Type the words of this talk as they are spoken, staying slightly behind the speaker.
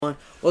on?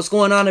 What's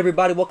going on,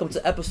 everybody? Welcome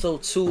to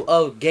episode 2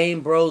 of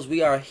Game Bros.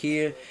 We are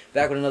here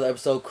back with another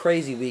episode.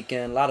 Crazy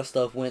weekend. A lot of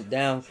stuff went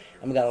down,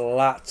 and we got a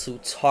lot to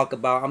talk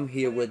about. I'm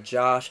here with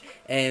Josh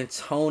and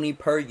Tony,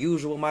 per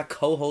usual. My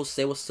co-host.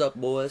 Say what's up,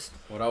 boys.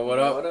 What up? What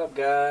up? What up,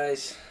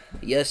 guys?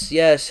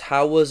 Yes.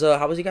 How was your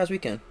guys'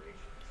 weekend?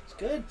 It's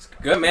good.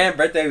 Good, man.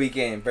 Birthday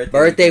weekend.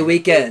 Birthday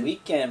weekend.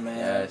 Weekend, man.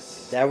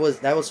 Yes. That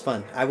was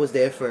fun. I was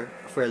there for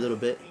a little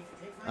bit.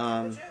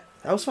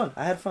 That was fun.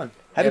 I had fun.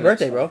 Happy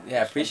birthday, bro.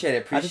 Yeah, appreciate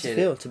it. How does it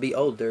feel to be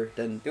older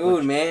than...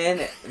 Dude,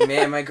 man,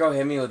 my girl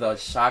hit me with a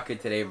shocker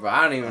today, bro.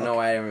 I don't even know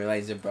why I didn't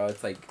realize it, bro.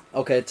 It's like...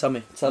 Okay, tell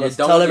me. Tell you're us.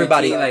 done Tell with your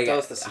everybody. teen,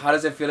 how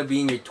does it feel to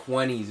be in your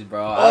 20s,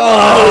 bro?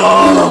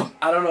 Oh!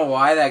 I don't know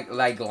why that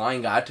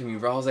line got to me,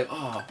 bro. I was like,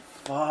 oh,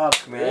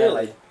 fuck, man. Really?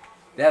 Like,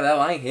 yeah, that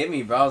line hit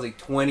me, bro. I was like,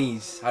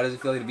 20s. How does it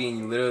feel to be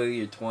in literally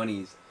your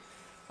 20s?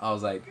 I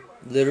was like...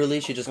 Literally,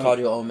 she just called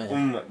you an old man. Oh,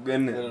 my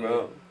goodness,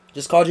 bro.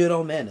 Just called you an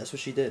old man. That's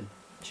what she did.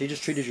 She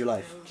just treated your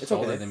life. It's She's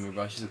older okay. than me,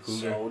 bro. She's a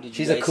cougar. So, did you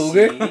She's a guys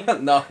cougar? see-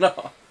 No.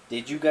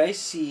 Did you guys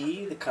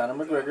see the Conor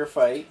McGregor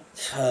fight?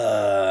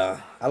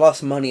 I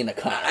lost money in the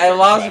car. I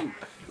lost,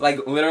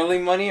 like, literally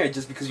money, or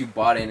just because you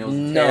bought it and it was a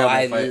No,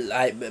 terrible fight?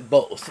 I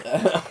both.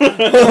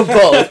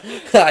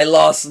 Both. I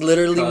lost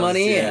literally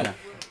money, Yeah.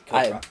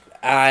 and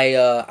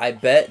I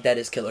bet that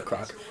is Killer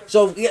Croc.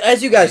 So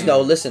as you guys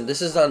know, listen,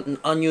 this is an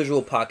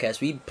unusual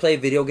podcast. We play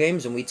video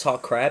games and we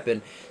talk crap,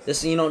 and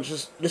this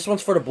this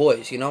one's for the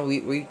boys. You know,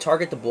 we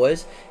target the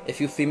boys. If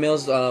you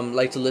females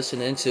like to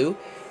listen in too,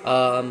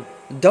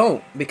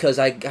 don't, because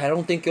I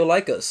don't think you'll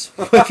like us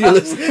if you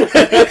listen.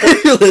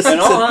 If you listen In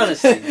all to-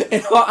 honesty.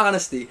 in all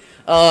honesty.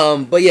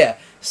 But yeah,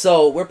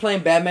 so we're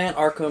playing Batman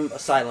Arkham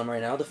Asylum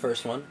right now, the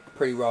first one.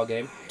 Pretty raw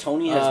game.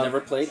 Tony has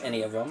never played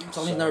any of them.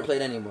 Tony's so- never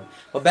played any of them.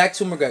 But back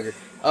to McGregor.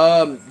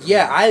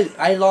 Yeah,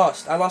 I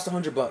lost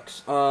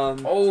 $100.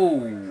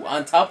 Oh,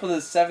 on top of the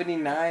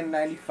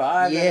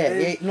 $79.95.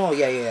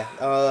 Yeah.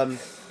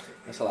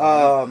 That's a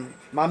lot.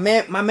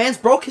 My man's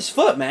broke his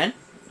foot, man.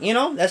 You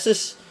know, that's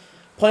just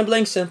point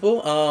blank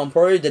simple.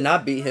 Poirier did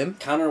not beat him.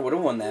 Conor would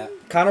have won that.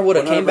 Conor would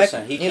have came back.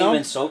 100%. He you came know?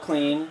 in so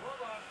clean.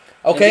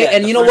 Okay, Yeah,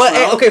 and the you know first what?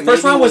 round, Okay,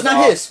 first maybe round was was not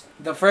off. his.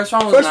 The first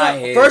round was not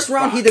his. First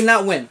round, he did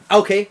not win.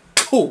 Okay,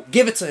 cool.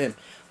 Give it to him.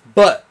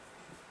 But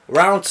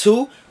round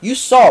 2, you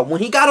saw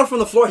when he got up from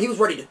the floor, he was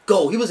ready to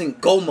go. He was in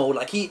go mode.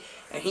 Like he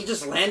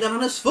just landed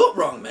on his foot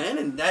wrong, man.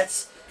 And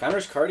that's,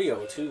 Conor's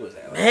cardio, too, was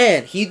that.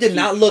 man, he did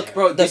not look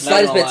Bro, the did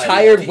slightest not bit lie.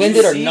 tired, Did you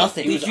winded, or see-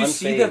 nothing. he Did was you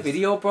see the unfazed.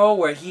 video, bro,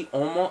 where he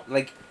almost,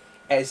 like,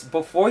 as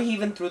before he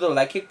even threw the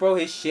leg kick, bro,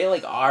 his shit,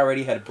 like,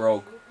 already had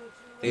broke.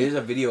 There's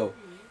a video.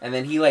 And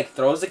then he, like,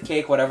 throws the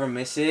kick, whatever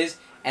misses,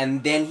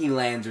 and then he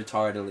lands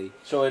retardedly.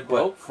 So it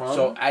broke from...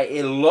 So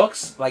it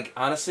looks like,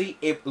 honestly,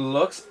 it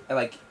looks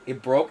like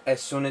it broke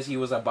as soon as he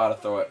was about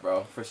to throw it,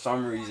 bro. For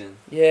some reason.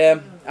 Yeah,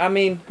 I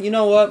mean, you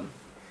know what?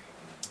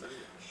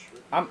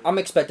 I'm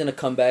expecting a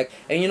comeback,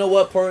 and you know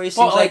what? Poirier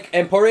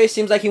seems Poirier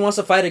seems like he wants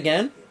to fight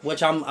again,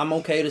 which I'm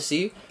okay to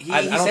see. He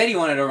I don't- said he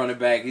wanted to run it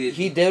back.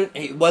 He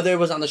did, whether it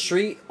was on the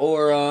street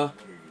or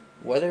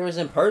whether it was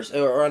in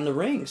person or on the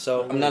ring.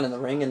 So I'm not in the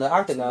ring, in the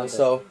octagon.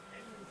 So,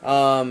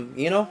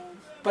 you know.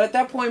 But at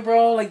that point,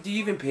 bro, like, do you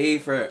even pay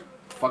for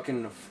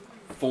fucking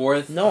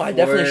fourth? No, I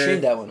definitely fourth,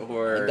 streamed that one.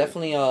 Or I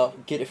definitely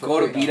get it for go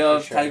to free. beat now,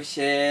 up for sure. type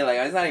shit. Like,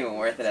 it's not even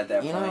worth it at that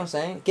You point. know what I'm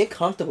saying? Get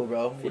comfortable,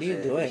 bro. What are you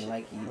shit, doing? for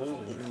Like,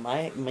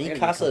 I my gotta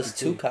casa be is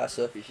two comfy,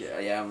 casa.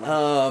 Yeah,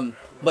 man.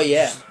 But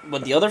yeah,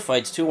 But the other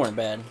fights, too, weren't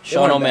bad. weren't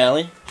Sean bad.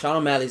 O'Malley. Sean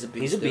O'Malley's a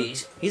beast. He's a dude.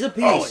 beast. He's a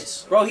beast.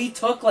 Always. Bro, he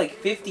took like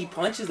 50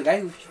 punches. The guy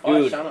who fought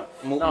Dude, Sean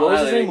What was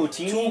his name?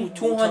 Mutini?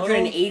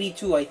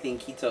 282, I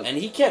think he took. And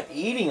he kept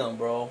eating them,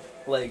 bro.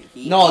 Like,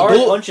 No, hard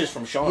dude- punches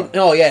from Sean.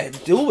 Oh yeah,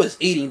 dude was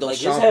eating those Like,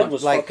 Sean his head punches.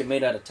 was like, fucking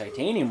made out of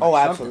titanium. oh, or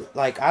something. absolutely.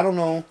 Like, I don't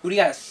know. Dude, he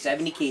got a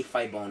 70K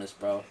fight bonus,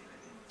 bro.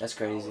 That's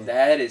crazy.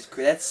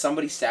 That's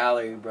somebody's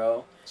salary,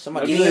 bro.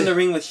 Somebody Getting in the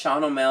ring with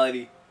Sean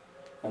O'Malley.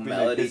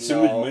 O'Malley, "That's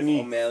so much money."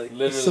 O'Malley.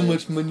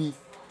 money.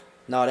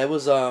 No, that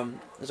was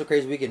a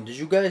crazy weekend. Did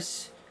you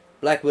guys?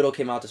 Black Widow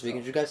came out this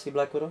weekend. Did you guys see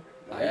Black Widow?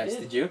 Yes,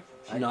 did you?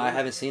 No, I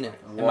haven't seen it.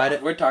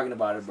 We're talking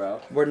about it,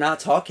 bro. We're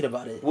not talking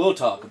about it. We'll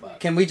talk about it.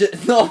 Can we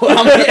just? No,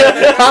 I'm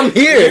here. I'm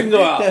here. You can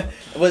go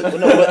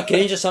out. Can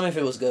you just tell me if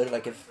it was good?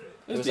 Like if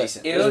It was like-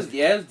 decent. It was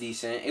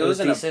decent. It was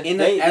was decent?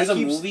 as a They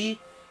keep- movie.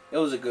 It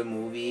was a good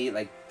movie.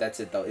 Like, that's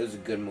it though. It was a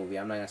good movie.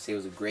 I'm not gonna say it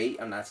was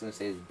great. I'm not gonna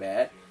say it was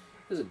bad.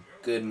 It was a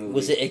good movie.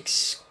 Was it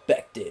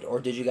expected, or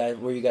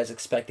were you guys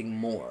expecting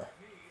more?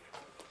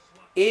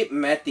 It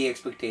met the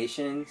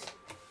expectations.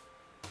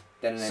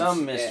 Then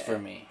Some missed for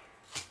me.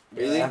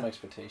 Really? Some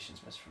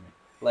expectations missed for me.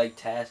 Like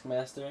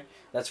Taskmaster,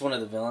 that's one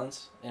of the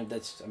villains, and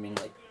that's, I mean,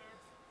 like,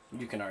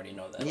 you can already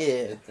know that.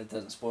 Yeah. That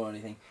doesn't spoil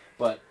anything,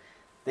 but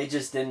they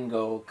just didn't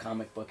go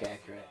comic book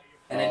accurate,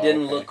 and Oh, it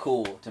didn't okay. look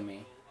cool to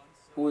me.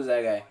 Who was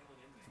that guy?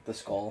 The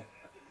skull,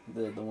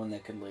 the one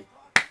that could, like,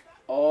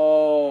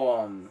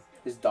 Oh,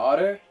 his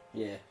daughter.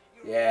 yeah,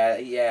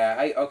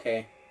 Yeah.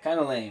 Okay. kind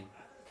of lame.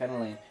 Kind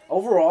of lame.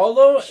 Overall,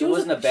 though, She it was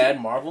wasn't a bad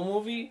Marvel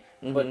movie,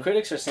 but Mhm.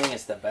 critics are saying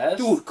it's the best.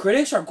 Dude,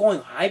 critics are going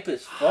hype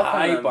as fuck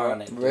hype on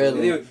on it. dude.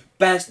 Really? They're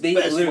best. They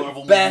Best literally-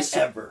 Marvel movie best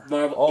ever.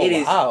 Marvel. Oh, It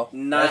is wow.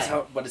 not. That's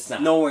how, but it's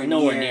not Nowhere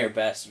nowhere near. near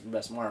best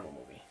Marvel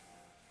movie.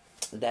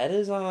 That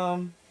is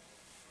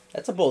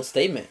that's a bold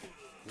statement.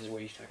 This is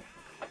where you start.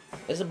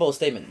 It's a bold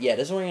statement. Yeah,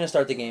 this is where we're gonna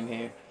start the game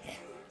here.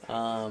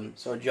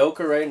 So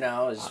Joker right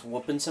now is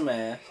whooping some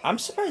ass. I'm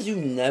surprised you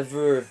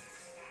never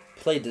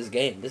played this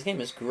game. This game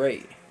is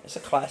great. It's a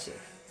classic.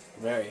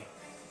 Very.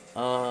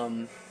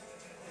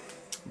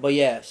 But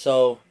yeah,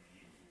 so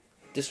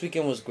this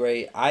weekend was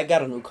great. I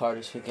got a new car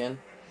this weekend.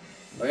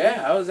 Oh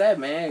yeah, how was that,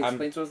 man? I'm-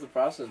 Explain to us the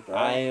process, bro.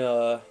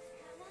 I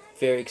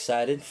very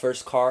excited.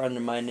 First car under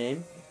my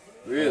name.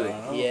 really?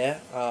 Wow. Yeah,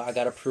 I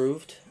got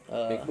approved.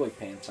 Big boy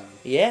pants on.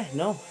 Yeah,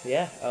 no,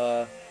 yeah.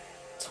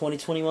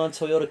 2021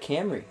 Toyota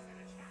Camry.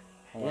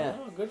 Yeah.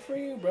 Wow, good for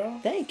you, bro.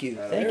 Thank you,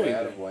 Atta thank boy, you.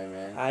 atta boy,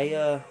 man.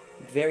 I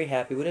very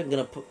happy with it. I'm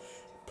gonna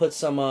put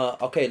some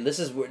okay. This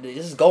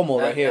is go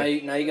mode right here.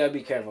 Now you gotta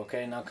be careful,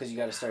 okay? Now, cause you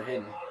gotta start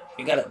hitting.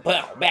 You gotta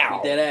bow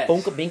bow. Beat that ass.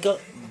 Bunka binka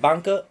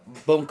banka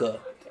bunka.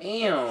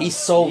 Damn. He's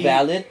so He-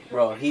 valid.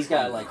 Bro, he's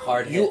got like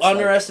hard hits. You like-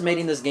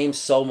 underestimating this game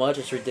so much.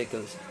 It's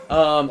ridiculous.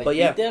 like, But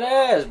yeah. beat that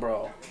ass,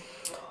 bro.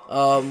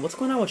 What's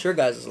going on with your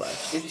guys'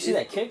 lives? Did you see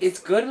that kick? It's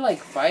good like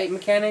fight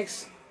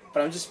mechanics,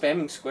 but I'm just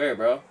spamming square,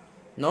 bro.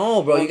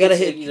 No, bro. Well, you gotta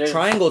it's- hit there's-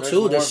 triangle there's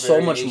too. more There's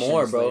so much variations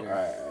more, bro. later.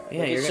 Alright. Yeah,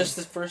 Like, you're it's gonna, just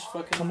the first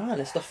fucking. come on.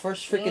 It's the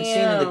first freaking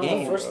scene of the Damn.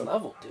 game. First bro.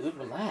 level, dude.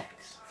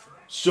 Relax.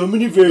 So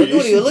many Look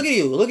at you! Look at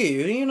you! Look at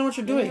you! You know what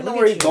you're doing. You know Look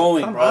where at you're you.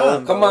 going, Come bro.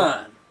 on, Come bro.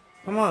 on.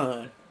 Come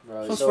on. Bro,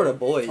 This one's for the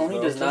boys, Tony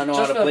bro. does not know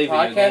Just how to for play the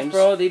video podcast, games.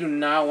 bro. They do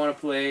not want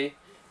to play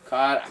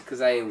COD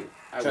because I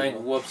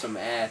Triangle. would whoop some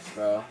ass,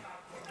 bro. When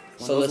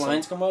So those listen.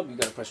 lines come up, you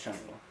gotta press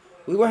triangle.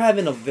 We were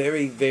having a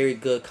very, very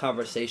good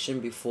conversation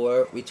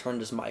before we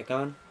turned this mic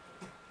on,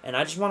 and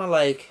I just want to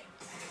like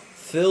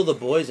fill the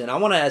boys in. I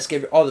want to ask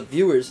all the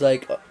viewers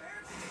like,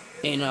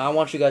 I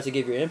want you guys to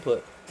give your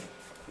input.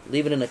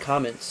 Leave it in the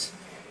comments.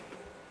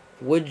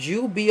 Would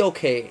you be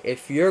okay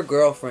if your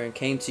girlfriend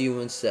came to you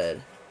and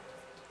said,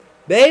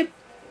 "Babe,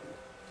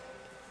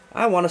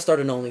 I want to start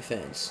an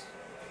OnlyFans"?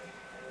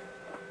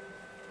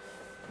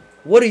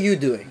 What are you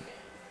doing?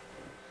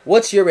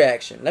 What's your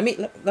reaction? Let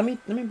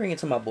me bring it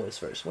to my boys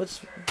first.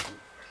 What's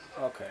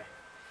Okay.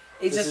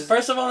 It's This just is-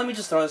 first of all, let me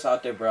just throw this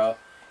out there, bro.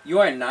 You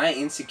are not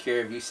insecure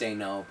if you say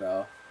no,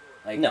 bro.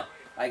 Like No.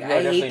 like You are I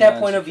definitely hate that not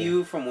point of insecure.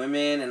 view from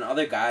women and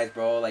other guys,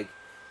 bro. Like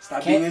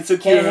stop being Can't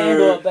insecure.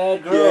 handle a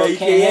bad girl. you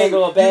can't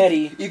handle a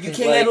baddie. If you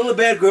can't Like- handle a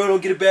bad girl,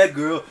 don't get a bad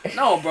girl.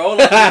 No, bro.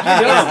 Like,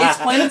 it's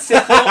plain and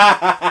simple.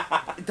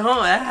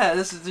 Don't.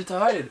 This is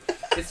retarded.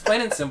 It's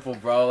plain and simple,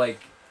 bro. Like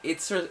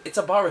it's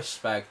about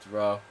respect,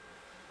 bro.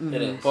 Mm-hmm.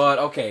 It is. But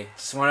okay,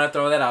 just want to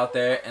throw that out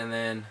there, and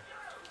then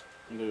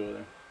You gotta go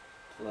there.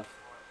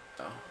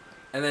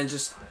 Left.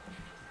 just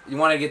you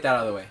want to get that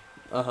out of the way.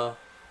 Uh-huh.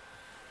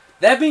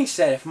 That being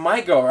said, if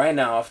my girl right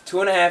now, of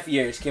 2.5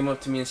 years, came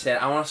up to me and said,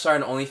 "I want to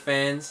start an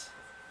OnlyFans,"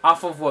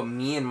 off of what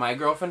me and my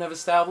girlfriend have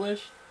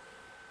established,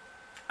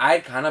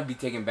 I'd kind of be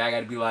taken back.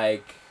 I'd be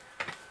like,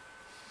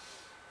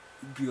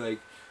 dude,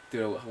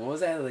 what was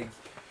that? Like,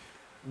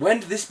 when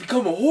did this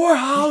become a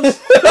whorehouse?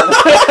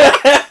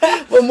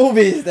 What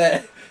movie is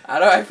that?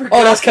 I forgot.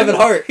 Oh, that's Kevin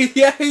Hart.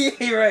 yeah,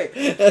 you're right.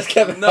 That's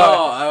Kevin No,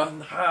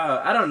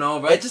 Hart. I don't know,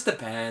 bro. It just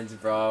depends,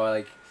 bro.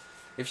 Like,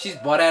 if she's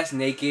butt ass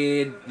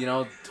naked,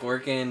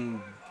 twerking,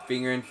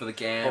 fingering for the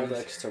cams, Hold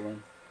X to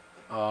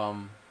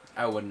run.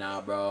 I would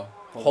not, bro.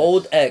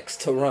 Hold X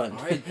to run.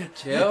 Alright,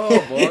 chill,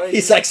 boy.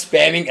 He's like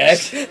spamming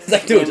X. It's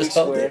like, dude, just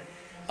hold Square.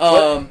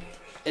 it.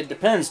 It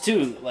depends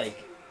too. Like,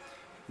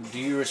 do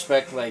you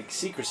respect like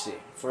secrecy?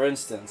 For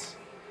instance,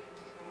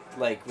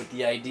 like with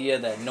the idea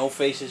that no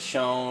face is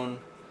shown,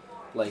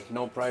 like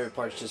no private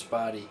parts, just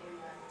body.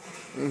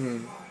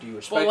 Mm-hmm. Do you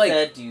respect like-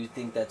 that? Do you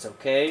think that's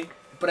okay?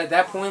 But at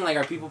that point, like,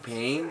 are people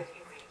paying?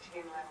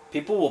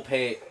 People will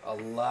pay a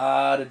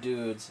lot of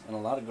dudes and a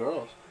lot of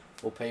girls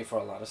will pay for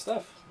a lot of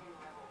stuff.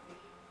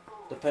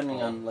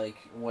 Depending on like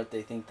what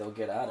they think they'll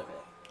get out of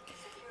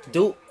it.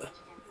 Dude,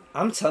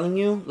 I'm telling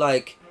you,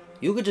 like,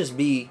 you could just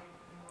be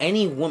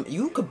any woman.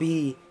 You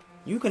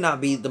could not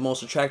be the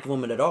most attractive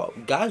woman at all.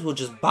 Guys will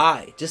just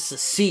buy just to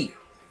see.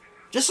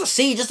 Just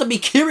to be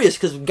curious,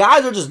 because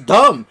guys are just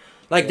dumb.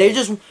 Like, they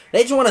just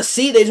want to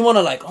see. They just want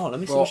to, like, oh, let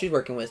me see Bro, what she's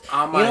working with.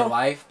 On my You know?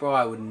 life, bro,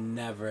 I would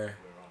never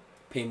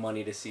pay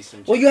money to see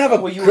some. Well, chick, you have a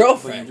bro. But you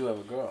girlfriend. do have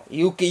a girl.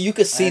 You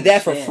could see I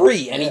that for understand.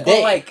 free any Yeah. But,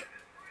 day. like,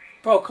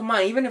 bro, come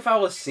on. Even if I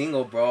was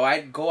single, bro,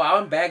 I'd go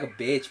out and bag a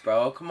bitch,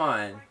 bro. Come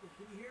on.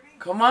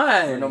 Come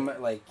Or no,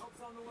 on. like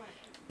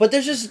But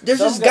there's just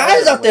some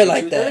guys are out there way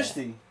like too that.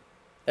 thirsty.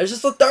 There's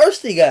just a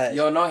thirsty guy.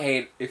 Yo, no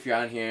hate if you're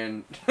on here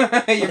and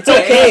It's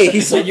okay.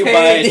 He's You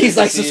buy it he's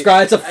like just to see-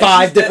 subscribed to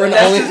 5 different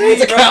that's just me,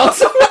 OnlyFans bro. accounts.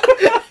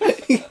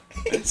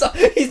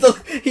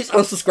 he's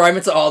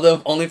unsubscribing to all the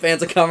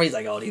OnlyFans accounts. He's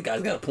like, oh, these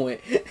guys got a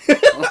point.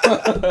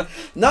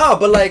 No,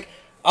 but like,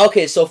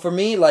 okay, so for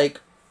me, like,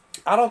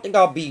 I don't think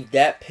I'll be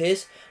that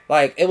pissed.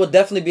 Like, it would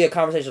definitely be a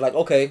conversation. Like,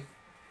 okay,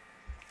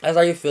 That's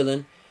how you're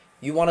feeling.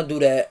 You want to do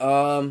that.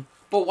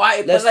 But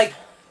why? Let's- But like,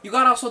 you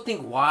gotta also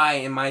think why.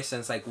 In my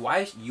sense, like,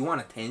 why you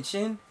want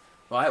attention?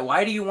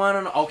 Why do you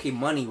want to? Okay,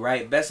 money,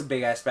 right? That's a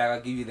big aspect.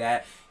 I'll give you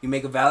that. You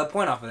make a valid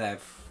point off of that.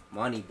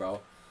 Money,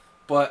 bro.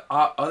 But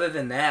other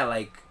than that,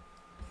 like,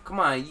 come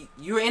on,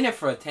 you're in it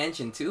for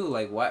attention too.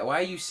 Like, why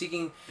are you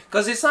seeking?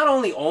 Because it's not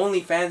only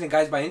OnlyFans and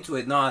guys buy into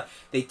it. No,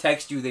 they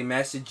text you, they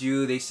message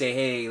you, they say,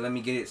 hey, let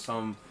me get it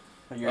some.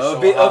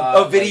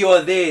 A video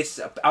of this,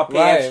 I'll pay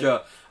Right.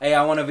 extra. Hey,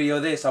 I want a video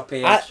of this, I'll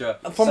pay extra.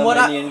 From what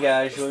Indian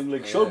guy showing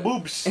like show Yeah.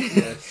 boobs.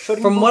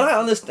 from what I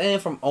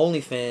understand from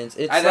OnlyFans,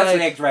 it's That's like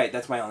Nick's right.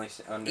 That's my only.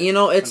 you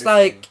know, it's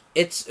understanding. like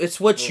it's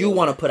what you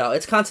want to put out.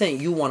 It's content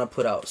you want to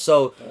put out.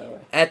 So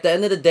at the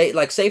end of the day,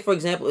 like say for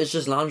example, it's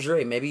just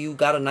lingerie. Maybe you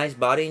got a nice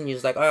body and you're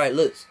just like, all right,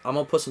 look, I'm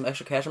gonna put some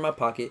extra cash in my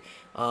pocket.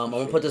 I'm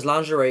gonna put this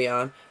lingerie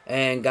on,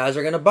 and guys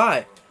are gonna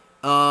buy.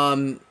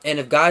 And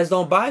if guys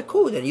don't buy,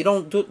 cool. Then you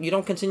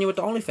don't continue with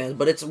the OnlyFans.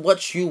 But it's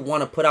what you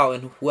want to put out,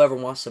 and whoever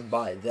wants to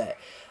buy that.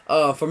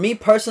 For me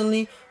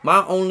personally,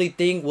 my only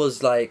thing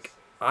was like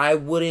I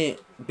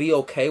wouldn't be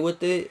okay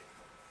with it,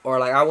 or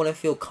like I wouldn't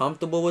feel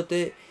comfortable with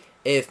it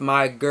if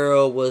my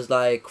girl was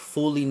like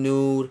fully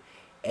nude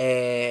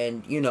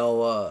and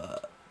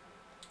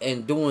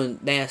and doing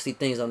nasty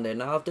things on there.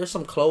 Now if there's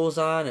some clothes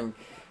on and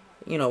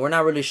we're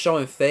not really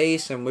showing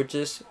face and we're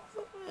just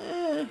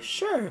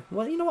sure.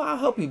 Well, you know what? I'll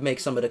help you make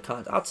some of the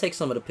content. I'll take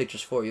some of the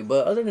pictures for you.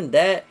 But other than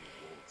that,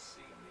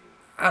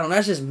 I don't know.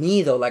 That's just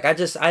me though. Like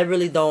I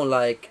really don't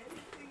like.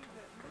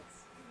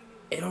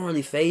 It don't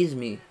really faze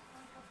me,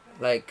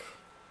 like.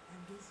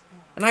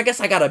 And I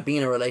guess I gotta be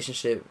in a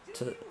relationship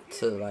to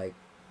like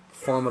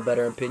form a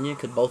better opinion,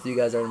 because both of you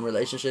guys are in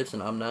relationships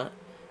and I'm not.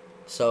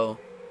 So,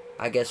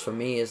 I guess for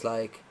me it's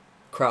like,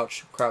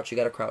 crouch. You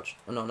gotta crouch.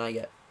 Oh, no, not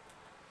yet.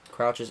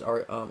 Crouch is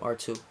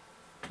R2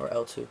 or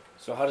L2.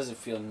 So how does it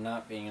feel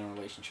not being in a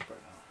relationship right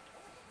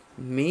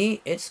now?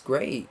 Me, it's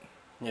great.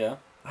 Yeah.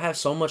 I have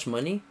so much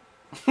money.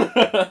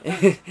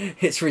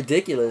 It's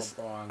ridiculous.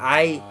 Oh,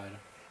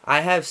 I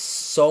have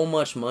so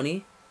much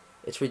money.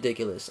 It's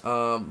ridiculous.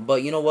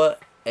 But you know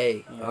what?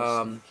 Hey,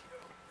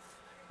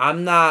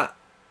 I'm not.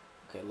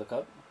 Okay, look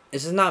up.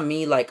 This is not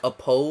me like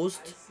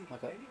opposed.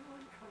 Look up.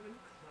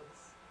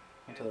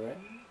 And to the right.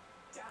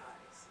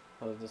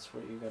 Oh, that's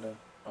where you gotta.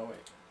 Oh wait.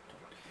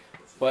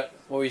 What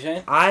were you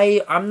saying?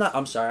 I'm not.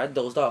 I'm sorry. I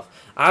dozed off.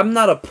 I'm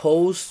not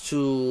opposed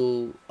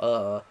to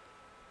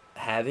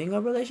having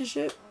a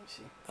relationship.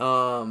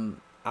 Let me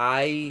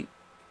see.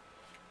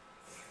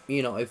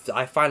 If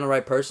I find the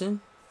right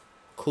person,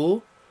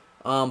 cool.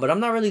 But I'm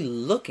not really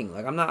looking.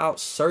 Like I'm not out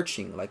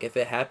searching. Like if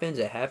it happens,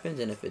 it happens,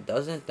 and if it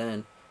doesn't,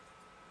 then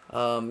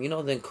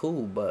then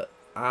cool. But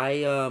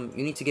you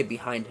need to get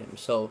behind him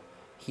so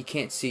he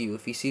can't see you.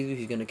 If he sees you,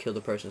 he's gonna kill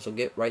the person. So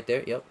get right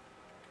there. Yep.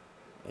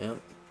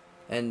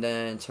 And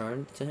then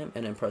turn to him,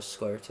 and then press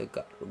square to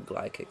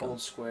glide kick him.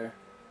 Hold square.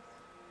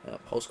 Yep,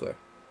 hold square.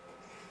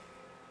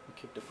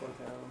 Kick the fuck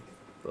out.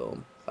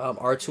 Boom.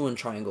 R2 and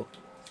triangle.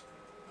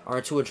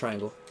 R2 and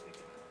triangle.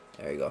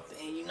 There you go.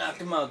 Dang, you knocked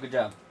him out. Good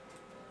job.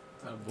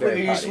 Very Look at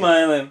you proud of you.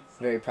 smiling.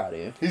 Very proud of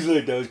you. He's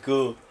like, that was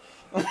cool.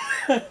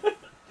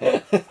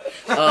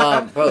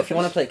 Bro, if you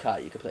want to play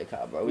COD, you can play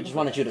COD, bro. We just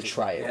wanted you to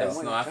try it, Yes,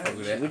 bro. no, I fuck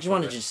with it. We just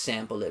wanted you to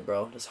sample it,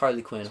 bro. It's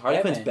Harley Quinn. Harley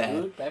Quinn's bad.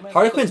 Dude. Batman's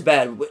Harley cool. Quinn's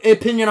bad.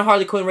 Opinion on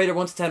Harley Quinn rated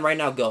 1 to 10 right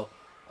now, go.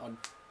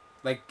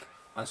 Like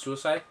on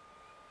suicide.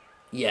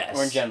 Yes.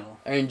 Or in general.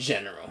 Or in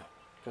general.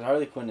 Because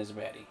Harley Quinn is a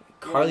baddie.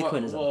 Harley Well,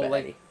 Quinn is a well, baddie.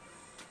 like,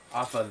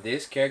 off of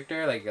this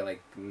character,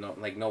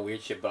 no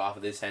weird shit, but off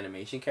of this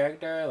animation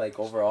character, like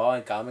overall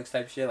in comics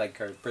type shit, like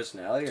her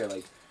personality, or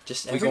like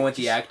just we go with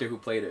the actor who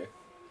played her.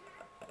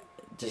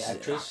 just The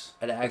actress.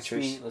 The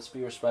actress. Let's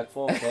be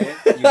respectful, okay?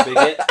 You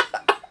bigot.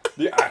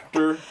 The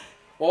actor.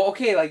 Well,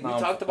 okay, like we No,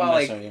 talked I'm about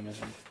like. messing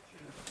with you,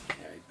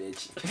 Alright,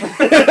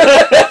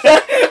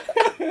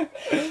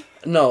 bitch.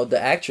 No, the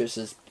actress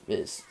is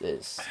She's a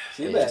is-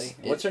 baddie.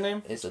 What's her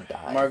name? Is a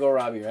dime. Margot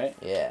Robbie, right?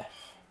 Yeah.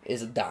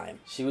 Is a dime.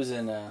 She was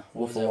in what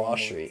Wolf was of that Wall one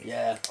Street. movie?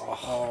 Yeah.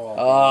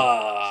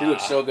 Ah. She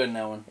looked so good in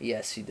that one.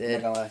 Yes, she I'm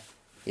did. not gonna lie.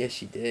 Yes,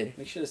 she did.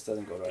 Make sure this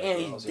doesn't go to our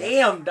Hey, girls, yeah?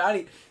 damn,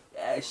 Donnie.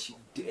 Yeah, she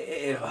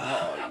did.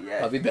 Oh, yeah.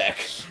 I'll be back.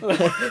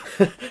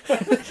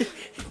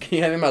 Can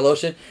you hand me my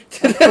lotion?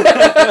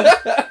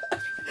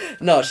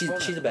 No, she's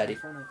a baddie.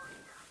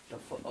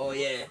 Oh,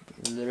 yeah.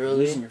 You're Literally.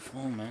 losing your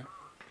phone, man.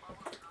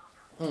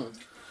 Hmm.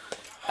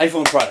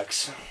 iPhone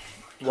products.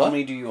 How What?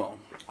 many do you own?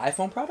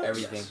 iPhone products?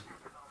 Everything.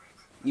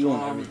 You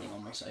own everything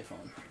on this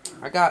iPhone.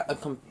 I got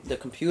the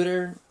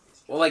computer.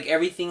 Well, like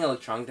everything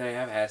electronic that I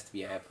have has to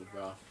be Apple,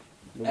 bro.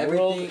 The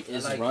Everything world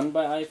is like- run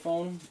by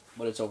iPhone,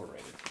 but it's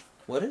overrated.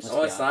 What is? Let's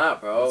No, be it's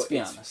not, bro. Let's be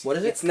It's- honest. What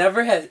is it? It's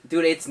never has,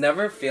 dude. It's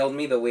never failed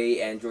me the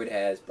way Android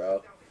has,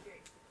 bro.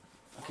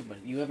 Okay,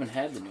 but you haven't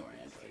had the newer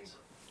Androids.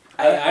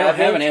 I I don't have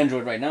haven't- an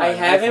Android right now. I have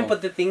an haven't, iPhone,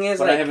 but the thing is,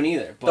 but like, I haven't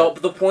either.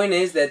 But the point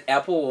is that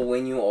Apple will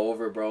win you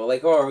over, bro.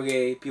 Like, oh,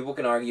 okay, people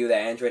can argue that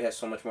Android has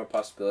so much more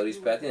possibilities,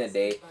 but at the end of the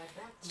day,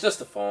 it's just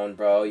a phone,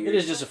 bro. it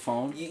is just a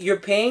phone. You're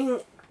paying.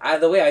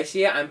 The way I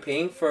see it, I'm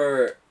paying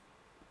for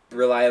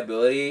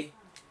reliability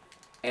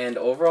And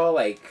overall,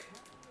 like,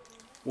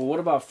 Well, what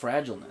about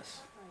fragileness?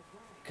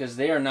 Because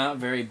they are not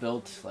very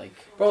built like.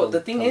 bro, to-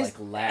 the thing to, is,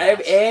 like,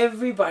 last.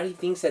 everybody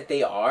thinks that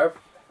they are,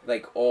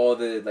 like, all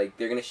the, like,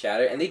 they're gonna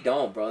shatter, and they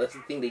don't, bro. That's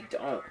the thing, they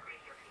don't.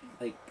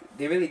 Like,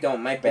 they really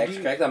don't. My back's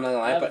you- cracked, I'm not gonna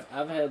lie, but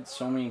I've had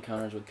so many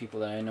encounters with people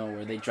that I know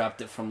where they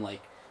dropped it from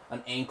like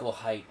an ankle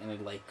height and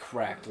it like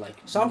cracked like.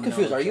 So I'm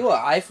confused. no Are you an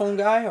iPhone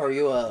guy or are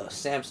you a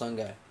Samsung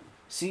guy?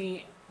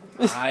 See,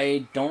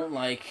 I don't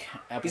like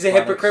Apple. he's a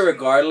products. hypocrite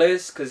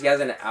regardless, because he has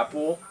an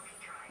Apple.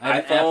 I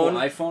have an iPhone. Apple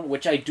iPhone,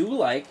 which I do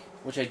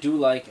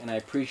like, and I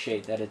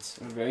appreciate that it's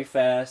very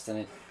fast and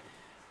it.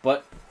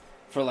 But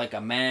for like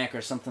a Mac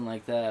or something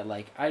like that,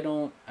 like I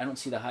don't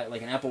see the hype.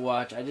 Like an Apple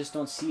Watch, I just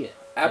don't see it.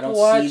 I Apple don't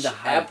Watch, see the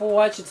hype. Apple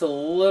Watch, it's a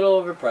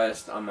little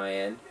overpriced on my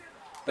end,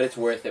 but it's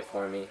worth it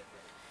for me.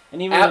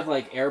 And even with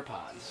like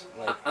AirPods,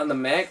 like On the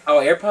Mac,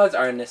 AirPods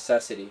are a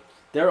necessity.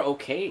 they're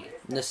okay.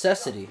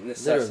 Necessity.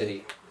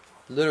 Necessity.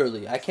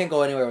 Literally. I can't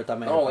go anywhere without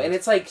my Oh, AirPods. and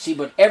it's like, See,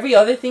 but every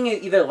other thing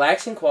is either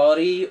lacks in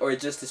quality or it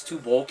just is too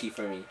bulky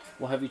for me.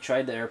 well, have you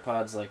tried the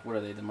AirPods? Like, what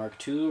are they? The Mark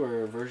II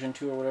or version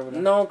 2 or whatever?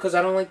 No, because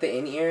I don't like the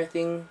in-ear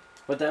thing.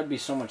 But that'd be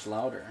so much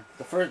louder.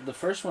 The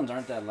first ones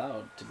aren't that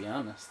loud, to be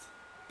honest.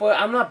 But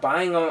I'm not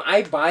buying them.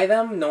 I buy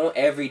them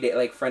every day,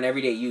 like for an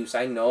everyday use.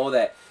 I know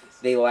that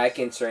they lack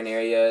in certain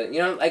area. You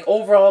know, like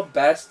overall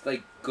best,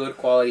 like good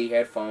quality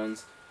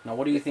headphones. Now,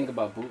 what do you think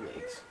about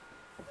bootlegs?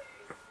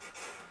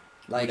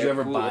 like, Would you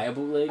ever bootleg. buy a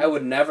bootleg? I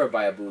would never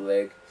buy a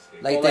bootleg.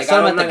 like Well, they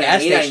sell I'm them at not the gonna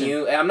gas hate on station.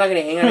 you. I'm not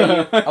gonna hang on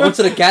you. I went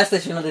to the gas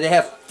station and they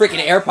have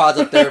freaking AirPods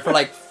up there for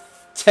like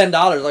 $10.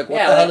 Like, what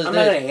Yeah, the hell like, is I'm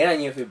not this? gonna hate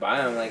on you if you buy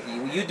them. Like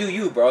you do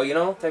you, bro. You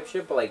know, type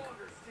shit. But like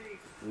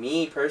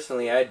me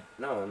personally, I'm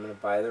gonna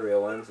buy the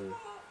real ones. And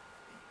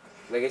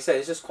like I said,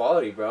 it's just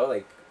quality, bro.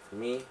 Like for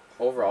me,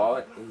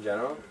 overall, in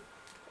general,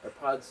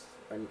 AirPods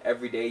are an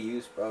everyday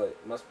use, bro. It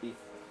must be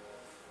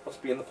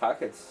in the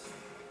pockets.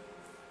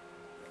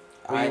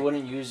 Or you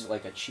wouldn't use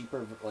like a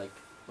cheaper, like,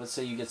 let's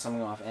say you get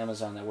something off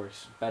Amazon that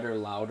works better,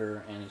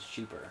 louder, and it's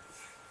cheaper.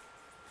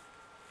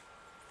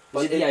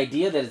 Is it the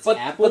idea that it's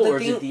Apple, but the or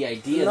is thing- it the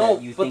idea no,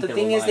 that you but think the they're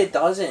thing is, reliable? it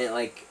doesn't.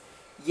 Like,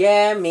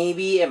 yeah,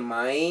 maybe it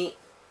might,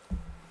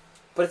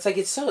 but it's like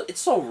it's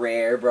so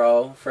rare,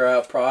 bro, for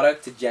a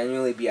product to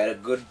genuinely be at a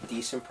good,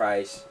 decent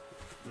price,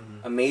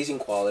 amazing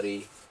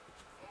quality,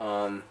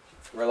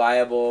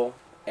 reliable,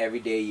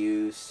 everyday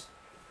use,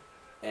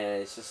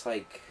 and it's just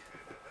like,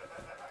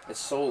 it's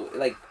so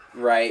like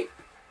right.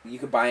 You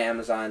could buy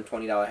Amazon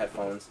 $20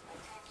 headphones.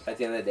 At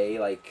the end of the day,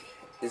 like,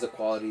 is the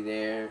quality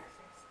there?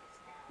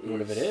 What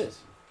if it is?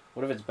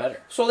 What if it's better?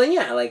 So then,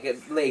 yeah, like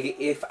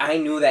if I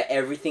knew that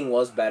everything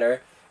was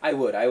better, I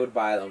would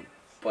buy them.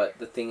 But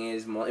the thing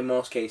is, in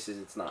most cases,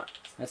 it's not.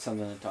 That's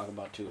something to talk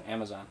about too.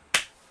 Amazon.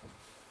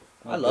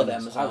 I love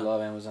goodness, Amazon. I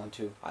love Amazon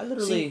too. I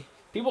literally... See,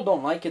 people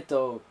don't like it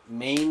though,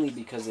 mainly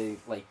because it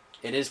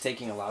is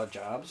taking a lot of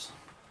jobs.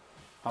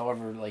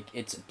 However, like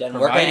it's Then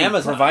work at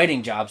Amazon.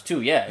 providing jobs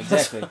too. Yeah,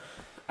 exactly.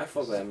 I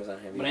fuck with Amazon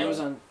heavy. But bro.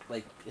 Amazon,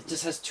 like, it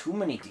just has too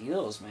many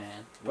deals,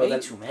 man. bro, Way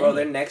too many. bro,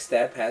 their next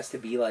step has to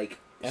be like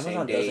Amazon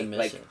same day, doesn't miss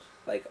like it.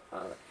 like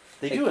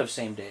They like- do have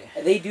same day.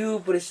 they do,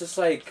 but it's just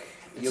like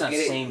It's you'll not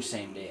get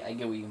same day. I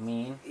get what you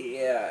mean.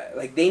 Yeah,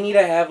 like they need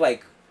to have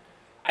like,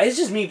 it's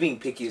just me being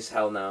picky as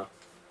hell now.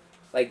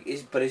 Like,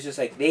 but it's just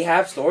like they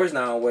have stores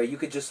now where you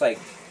could just like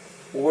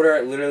order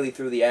it literally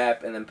through the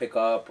app and then pick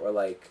up, or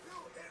like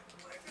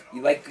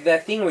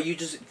that thing where you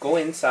just go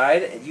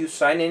inside and you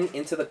sign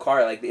into the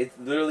cart. Like it's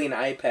literally an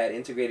iPad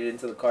integrated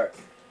into the cart,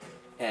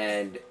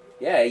 and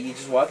yeah, you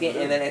just walk in,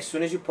 and then as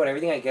soon as you put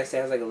everything, I guess it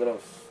has like a little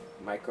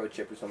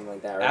microchip or something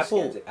like that. Or it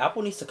scans it.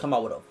 Apple needs to come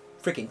out with a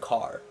freaking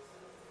car,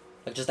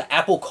 like just an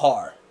Apple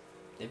car.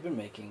 They've been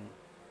making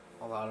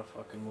a lot of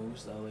fucking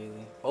moves though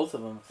lately. Both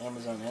of them,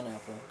 Amazon and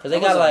Apple. 'Cause they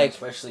got, Amazon, like-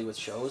 especially with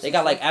shows. They and got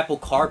stuff. like Apple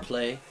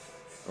CarPlay,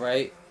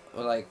 right?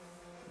 Or like,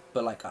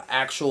 but like an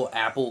actual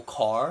Apple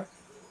car.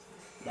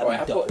 Oh,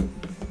 That'd be dope.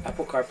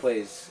 Apple CarPlay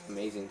is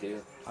amazing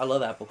too. I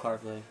love Apple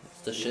CarPlay.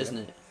 It's the Yeah.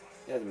 shiznit.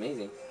 Yeah, it's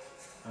amazing.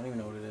 I don't even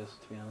know what it is,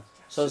 to be honest.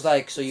 So it's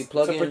like, so you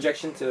plug It's a in.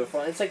 projection to the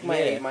phone. It's like my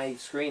Yeah. my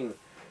screen.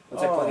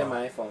 Once I plug in Oh.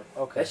 my iPhone.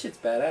 Okay. That shit's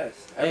badass.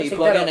 Yeah, you take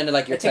plug that in out- and then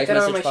like your I take text that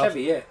out on message my pops.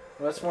 Chevy, yeah.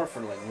 Well, that's more for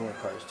like newer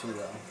cars too,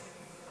 though.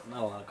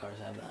 Not a lot of cars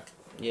have that.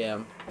 Yeah.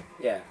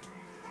 Yeah.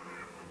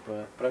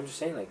 But I'm just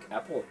saying, like,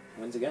 Apple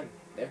wins again.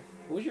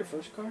 what was your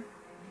first car?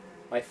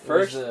 My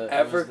first the-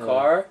 ever was the-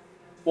 car.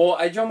 Well,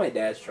 I drove my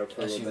dad's truck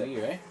for a little bit.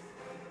 SUV, right?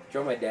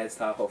 Drove my dad's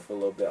Tahoe for a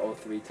little bit.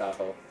 03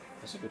 Tahoe.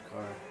 That's a good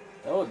car.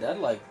 Oh, that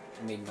like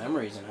made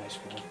memories in high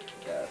school.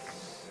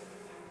 Yes.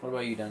 What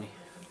about you, Danny?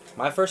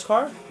 My first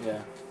car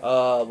Yeah.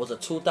 was a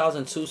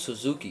 2002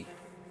 Suzuki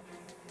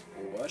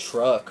What?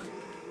 truck.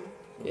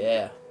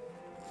 Yeah.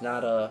 It's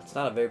not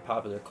a very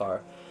popular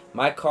car.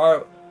 My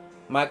car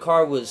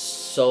was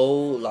so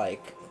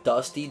like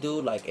dusty,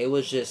 dude. Like it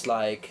was just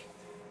like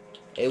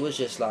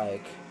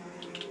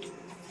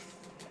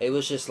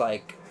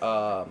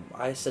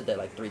I said that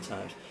like 3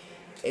 times.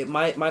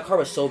 My car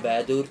was so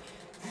bad, dude.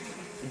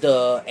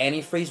 The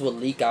antifreeze would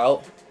leak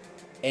out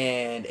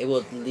and it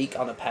would leak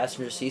on the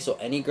passenger seat. So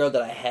any girl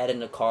that I had in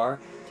the car,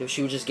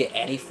 she would just get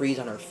antifreeze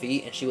on her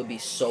feet, and she would be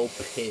so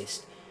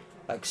pissed,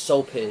 like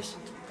so pissed.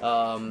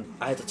 I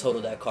had to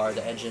total that car.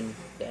 The engine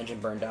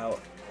burned out.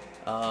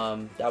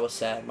 That was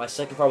sad. My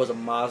second car was a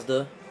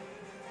Mazda.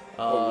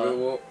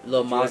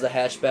 Little Mazda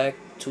hatchback,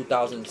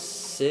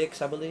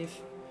 2006, I believe.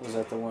 Was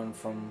that the one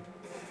from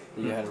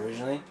that you had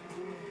originally?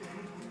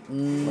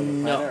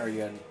 No, Or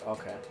you had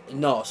okay.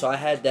 no. So I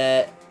had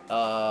that.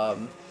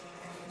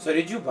 So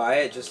did you buy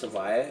it just to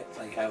buy it,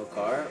 like have a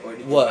car, or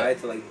did you What? buy it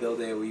to like build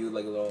it? Were you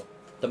like a little?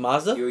 The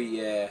Mazda.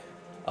 Yeah.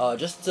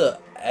 Just to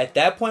at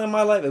that point in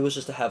my life, it was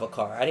just to have a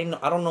car. I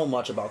don't know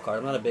much about cars.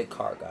 I'm not a big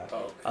car guy.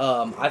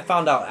 Oh, okay. I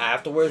found out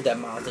afterwards that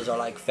Mazdas are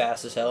like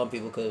fast as hell and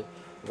people could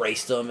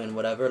race them and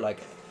whatever. Like,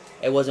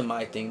 it wasn't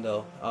my thing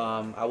though.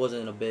 I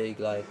wasn't a big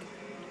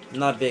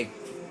not big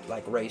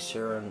like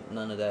racer and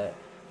none of that.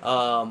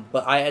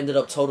 But I ended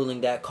up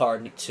totaling that car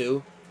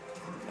too.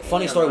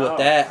 Funny story with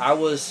that,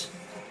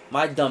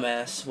 my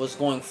dumbass was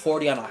going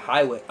 40 on a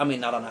highway. I mean,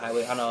 not on a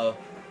highway, on a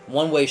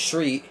one-way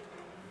street,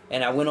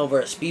 and I went over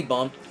a speed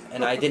bump,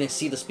 and I didn't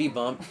see the speed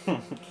bump.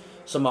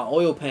 So my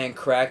oil pan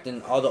cracked,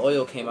 and all the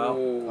oil came out.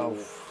 Oh.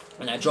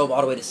 And I drove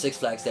all the way to Six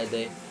Flags that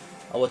day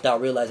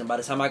without realizing. By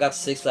the time I got to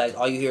Six Flags,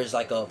 all you hear is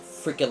like a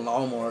freaking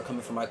lawnmower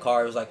coming from my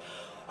car. It was like...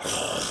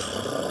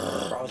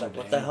 I was like,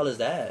 what the hell is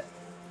that?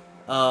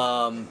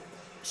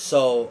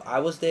 So I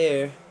was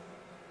there,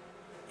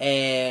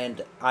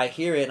 and I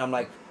hear it, and I'm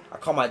like, I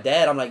call my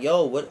dad. I'm like,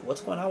 yo,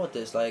 what's going on with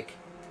this? Like,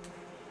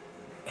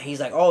 he's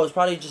like, oh, it's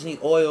probably just need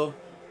oil.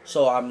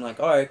 So I'm like,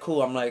 all right,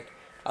 cool. I'm like,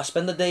 I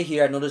spend the day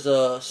here. I know there's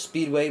a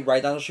Speedway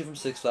right down the street from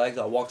Six Flags.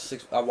 I walk to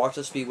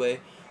the Speedway,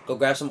 go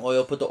grab some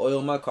oil, put the oil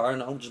in my car,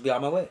 and I'll just be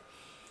on my way.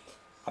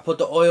 I put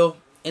the oil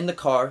in the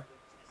car.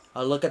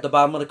 I look at the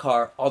bottom of the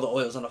car. All the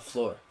oil's on the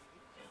floor.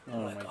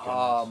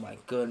 Oh my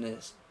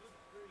goodness.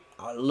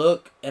 I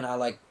look and I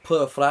like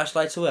put a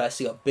flashlight to it. I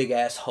see a big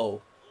ass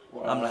hole.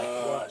 Wow. I'm like,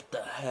 what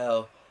the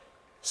hell?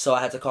 So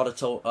I had to call the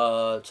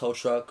tow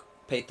truck,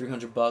 pay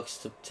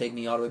 $300 to take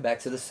me all the way back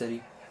to the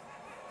city.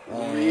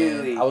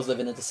 Really? I was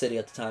living in the city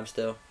at the time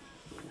still.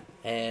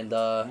 And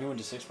you went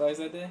to Six Flags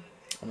that day?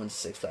 I went to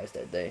Six Flags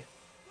that day.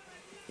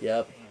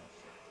 Yep.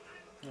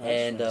 I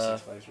And just went to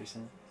Six Flags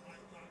recently.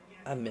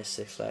 I miss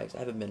Six Flags. I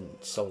haven't been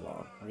so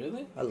long.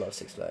 Really? I love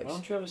Six Flags. Why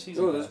don't you have a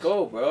season Dude, pass? let's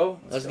go, bro.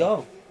 Let's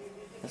go.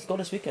 Let's go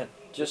this weekend.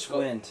 Just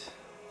went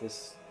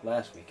this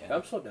last weekend.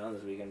 I'm so down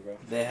this weekend, bro.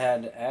 They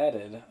had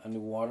added a new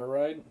water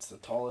ride. It's the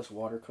tallest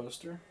water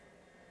coaster.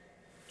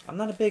 I'm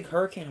not a big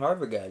Hurricane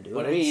Harbor guy, dude.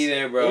 But me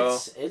either, bro.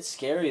 It's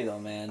scary though,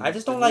 man. I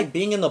just don't like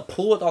being in the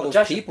pool with all those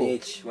Josh people. a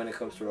bitch when it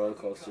comes to roller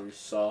coasters.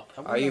 So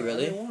Are you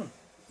really?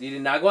 you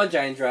did not go on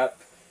Giant Drop.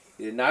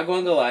 You did not go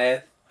on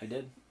Goliath. I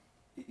did.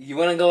 You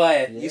went on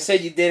Goliath. Yes. You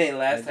said you didn't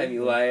last I time, did,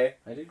 you yeah. liar.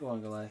 I did go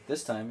on Goliath.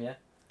 This time, yeah.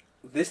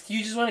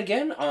 You just went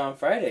again on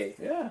Friday.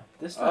 Yeah,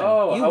 this time.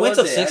 Oh, You how went was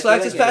to it? Six I feel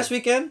Flags this like past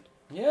weekend?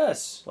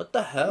 Yes. What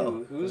the hell?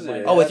 Who's My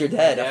it? Oh, with your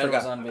dad. My I dad forgot.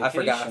 was on I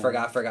forgot.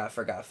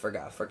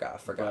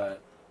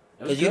 But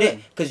it was Because you good.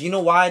 didn't. Because you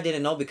know why I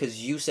didn't know?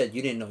 Because you said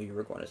you didn't know you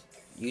were going to.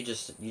 You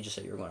just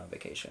said you were going on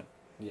vacation.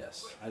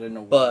 Yes, I didn't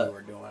know what But- we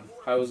were doing.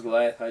 How was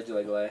Goliath? How'd you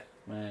like Goliath?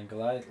 Man,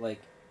 Goliath,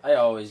 like, I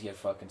always get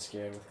fucking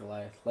scared with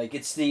Goliath. Like,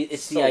 it's the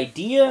So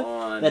idea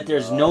fun, that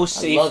there's bro. no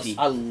safety.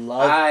 I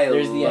love.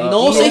 There's the idea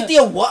No safety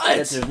of that what?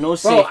 there's no Bro,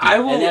 safety. I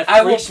and will that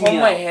put freaks me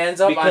my out.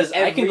 hands up Because on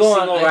I every can go on,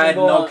 single I can ride,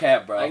 go no on,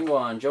 cap, bro. I can go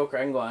on Joker,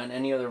 I can go on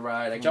any other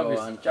ride, I can Joker's-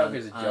 go on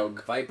Joker's a on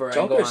joke. Viper, I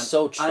Joker's can go on,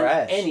 so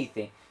trash. on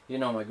anything. You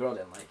know, my girl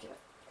didn't like it.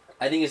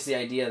 I think it's the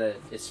idea that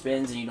it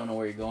spins and you don't know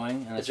where you're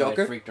going, and that's why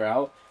Joker? it freaked her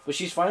out. But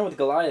she's fine with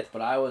Goliath,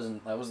 but I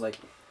wasn't. I was like,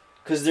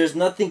 because there's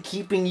nothing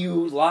keeping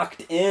you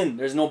locked in.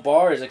 There's no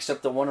bars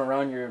except the one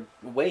around your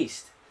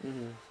waist.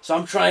 Mm-hmm. So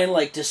I'm trying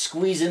like to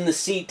squeeze in the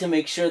seat to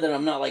make sure that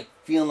I'm not like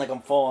feeling like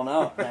I'm falling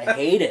out. And I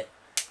hate it.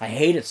 I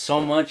hate it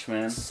so much,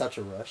 man. It's such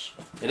a rush.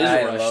 It is I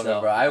a rush love it,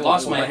 though. bro. I I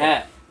lost will- my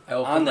hat. I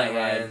will On put my that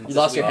ride. hands. You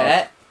lost your week.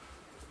 hat.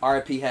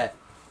 R.I.P. hat.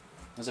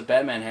 It was a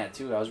Batman hat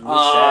too. I was really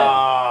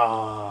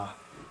Ah.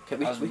 I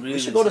was We really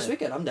should go this sad.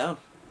 weekend. I'm down.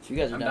 If you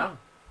guys are I'm down. down.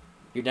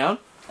 You're down?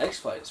 sad.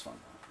 X-Flight is fun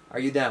though. Are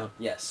you down?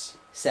 Yes.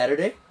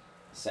 Saturday?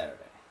 Saturday.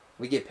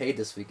 We get paid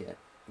this weekend.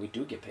 We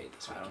do get paid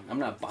this I don't weekend. get I'm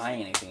not paid this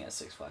buying anything at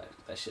Six Flags.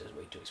 That shit is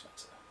way too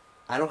expensive.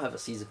 I don't have a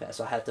season pass,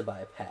 so I have to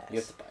buy a pass. You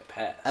have to buy a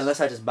pass. Unless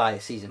I just buy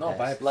a season No, pass.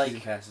 buy a Like-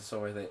 season pass. It's so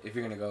worth it if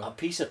you're gonna go. a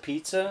piece of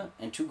pizza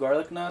and 2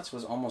 garlic nuts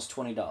was almost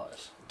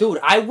 $20. Dude,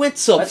 I went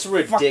to That's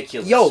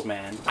ridiculous, Yo,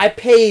 man. I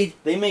paid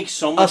They make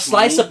so much a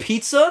slice money. of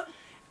pizza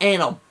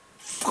and a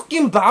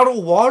fucking bottle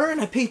of water, and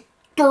I paid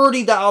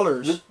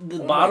 $30. The Oh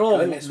my bottle,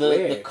 goodness, the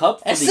where? cup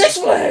for At the Six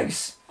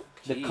Flags.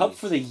 The Jeez. cup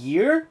for the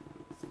year,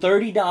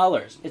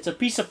 $30. It's a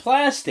piece of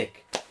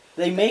plastic.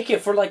 They make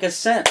it for like a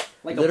cent,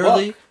 like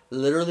Literally, a buck.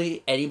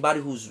 literally, anybody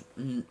who's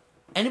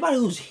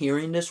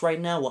hearing this right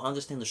now will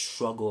understand the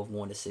struggle of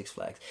going to Six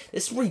Flags.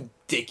 It's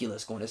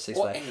ridiculous going to Six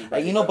Well, Flags.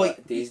 anybody, You know, bro.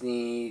 but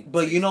Disney.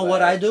 But you Six know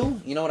what I Flags.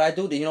 do? You know what I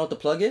do? Do you know what the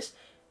plug is?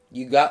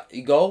 You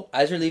go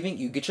as you're leaving,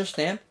 you get your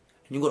stamp,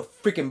 and you go to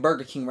freaking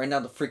Burger King right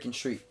down the freaking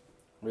street.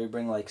 We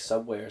bring like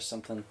Subway or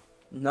something.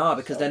 No,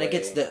 because then it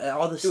gets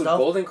all the Dude, stuff.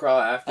 Golden Corral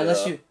after.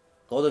 Unless though. you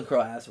Golden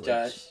Corral afterwards.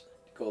 Josh,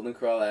 Golden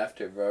Corral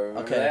after, bro.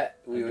 Remember Okay. that?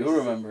 I do used to-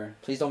 remember.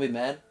 Please don't be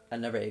mad. I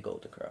never ate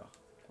Golden Corral.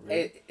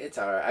 It's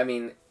alright. I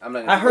mean, I'm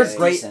not. I heard say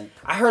great. Decent.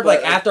 I heard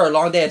But, like after a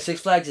long day at Six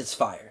Flags, it's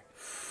fire.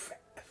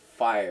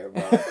 fire,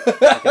 bro.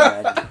 I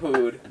can imagine.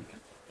 Dude,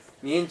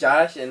 me and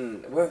Josh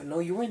and no,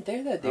 you weren't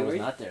there that day, I were was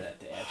you? not there that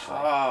day actually.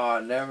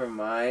 Oh, never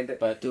mind.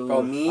 But Dude,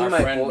 Bro, me, our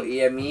my friend-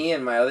 boy, me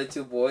and my other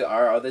two boys,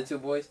 our other two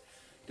boys,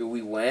 dude,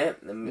 we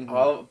went. And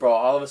Mhm.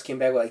 all of us came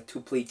back with like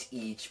 2 plates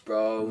each,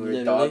 bro. We were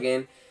Literally?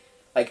 dogging.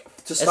 Like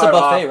to a start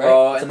buffet, off, right?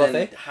 bro, It's a and then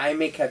buffet?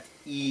 Jaime kept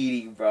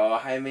eating, bro.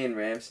 Jaime and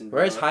Ramson.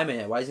 Bro. Where's Jaime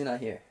at? Why is he not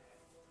here?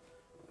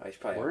 Oh, he's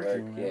probably Working,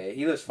 at work. man. Yeah,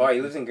 he lives far. He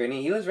lives in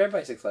Gurney. He lives right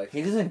by Six Flags.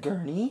 He lives in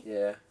Gurney.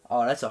 Yeah,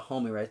 Oh, that's a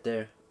homie right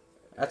there.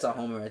 That's a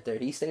homie right there.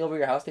 Did he stay over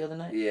your house the other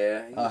night?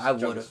 yeah. He's I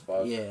drunk would as have.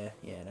 fuck. Yeah,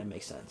 that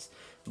makes sense.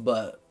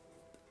 But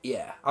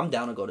yeah, I'm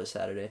down to go this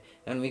Saturday,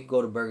 and we can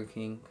go to Burger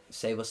King,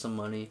 save us some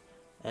money,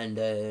 and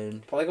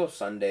then Probably go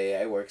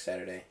Sunday. I work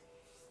Saturday.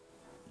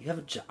 you have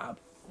a job.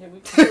 yeah,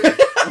 we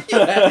You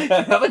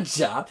have a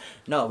job.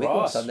 No, we go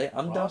Ross, Sunday.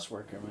 I'm down. Ross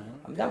worker,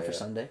 man. I'm down for Yeah.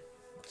 Sunday.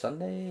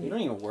 Sunday. You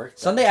don't even work.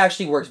 Sunday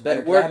actually works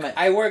better. 'Cause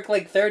I work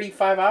like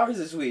 35 hours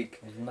this week.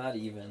 Not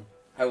even.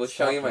 I will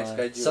show you my Stop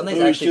lying. schedule.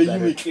 Sunday's actually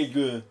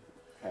better.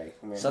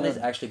 Alright, come here. Sunday's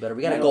actually better.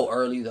 We gotta No. go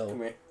early though. Come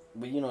here.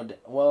 But you know,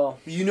 well,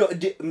 You know,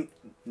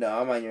 no,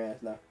 I'm on your ass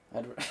now.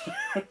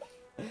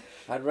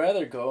 I'd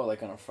rather go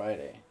like on a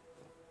Friday.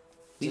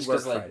 We Just work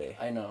 'cause, like, Friday.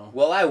 I know.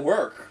 Well, I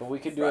work. But we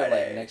could do it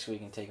Friday. like next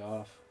week and take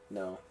off.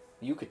 No.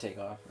 You could take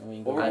off. And we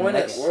can Well, go I we're, know. going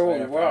Next- we're,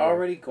 right after we're work.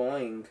 already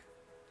going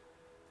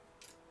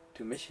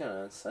to Michigan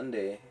on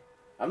Sunday.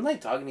 I'm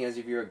like talking to you as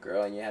if you're a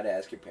girl and you had to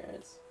ask your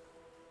parents.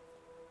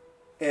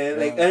 And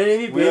like, I don't know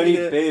if your parents are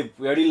gonna- babe.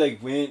 We already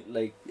like went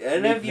like. I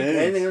don't know if your Makes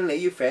parents are sense. gonna let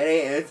you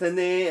Friday and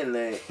Sunday and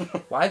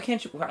like. Why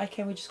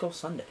can't we just go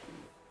Sunday?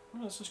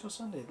 Let's just go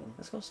Sunday then.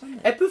 Let's go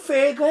Sunday. I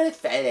prefer going to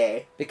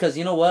Friday. Because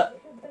you know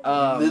what?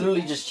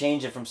 Literally just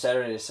change it from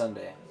Saturday to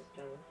Sunday.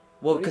 Well,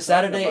 What are you because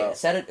talking about?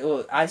 Saturday.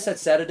 Well, I said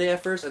Saturday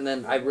at first, and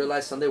then I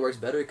realized Sunday works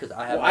better because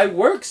I have. Well, I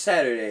work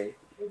Saturday.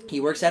 He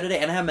works Saturday,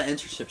 and I have my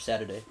internship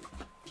Saturday.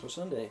 So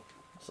Sunday.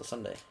 So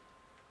Sunday.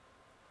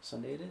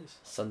 Sunday it is.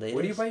 Sunday.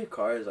 Where do you is. buy your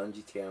cars on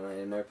GTA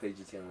Online? I never played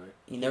GTA Online.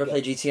 You never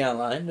play GTA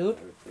Online, dude?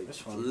 Never played.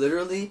 This one.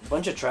 Literally,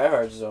 Bunch of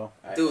tryhards though.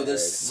 I dude.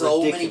 There's heard. so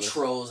many Ridiculous.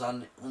 trolls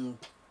on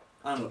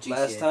GTA.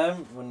 Last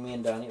time when me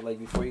and Donnie, like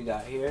before you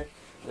got here,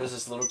 there was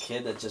this little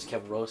kid that just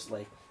kept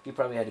like he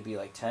probably had to be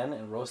like 10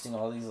 and roasting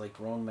all these like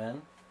grown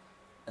men,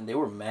 and they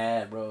were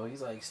mad, bro.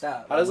 He's like,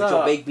 stop. How does Like, your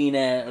that- baked bean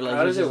at? Or like How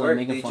he does was it just, like, work?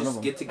 making They fun just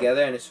of get him.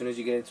 together, and as soon as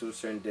you get into a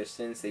certain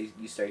distance,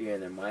 you start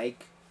hearing their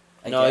mic.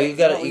 I No, guess. you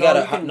gotta, No, you no,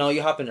 gotta, we can- no,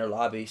 you hop in their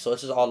lobby. So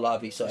it's just all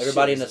lobby. So Shit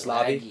everybody in is this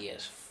lobby, laggy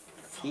as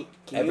Can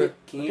Ever-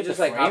 you, Look at just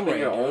the like hop frame in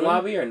your rate, own dude.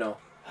 lobby or no?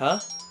 huh?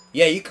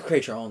 Yeah, you could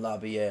create your own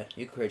lobby. Yeah,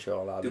 you could create your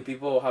own lobby. Do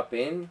people hop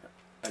in?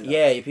 Or no?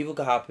 Yeah, people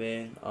could hop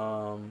in.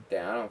 Damn,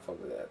 I don't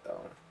fuck with that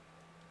though.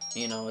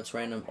 You know, it's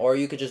random. Or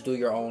you could just do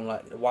your own.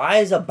 Like, why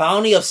is a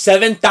bounty of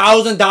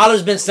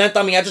 $7,000 been sent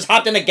on me? I just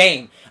hopped in the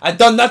game. I've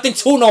done nothing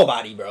to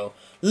nobody, bro.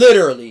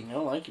 Literally. I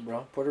don't like you,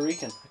 bro. Puerto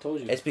Rican. I told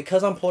you. It's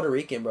because I'm Puerto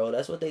Rican, bro.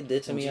 That's what they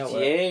did to me at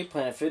work. GTA,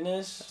 Planet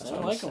Fitness. That's I what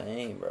don't I'm like him.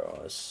 saying,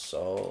 bro. It's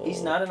so.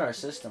 He's not in our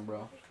system,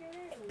 bro.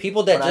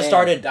 People that But I just am.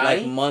 started Donnie?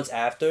 like months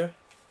after.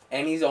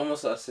 And he's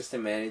almost an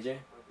assistant manager.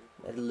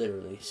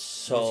 Literally.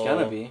 So. He's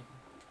gonna be.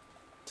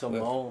 Till We're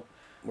Mo.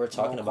 We're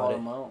talking Mo about called it.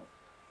 him out.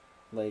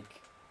 Like,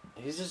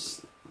 he's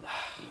just.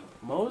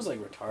 Mo's like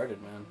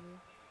retarded, man.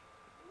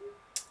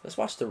 Let's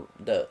watch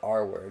the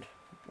R word.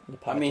 The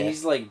podcast. I mean,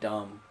 he's like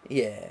dumb.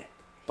 Yeah.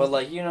 But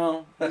like, you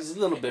know, he's a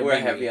little bit We're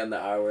Riri. heavy on the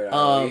R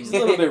word. He's a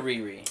little bit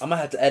Riri. I'm gonna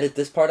have to edit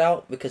this part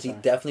out because he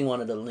Sorry. definitely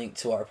wanted a link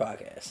to our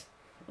podcast.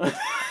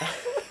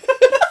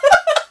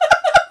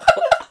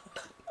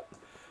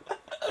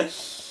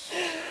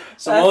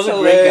 So Mo's a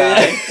great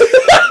guy.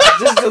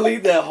 Just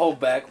delete that whole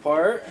back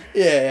part.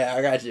 Yeah,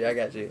 I got you.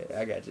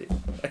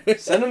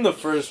 Send him the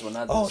first one,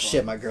 not this Oh one.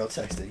 shit, my girl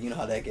texted. You know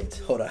how that gets.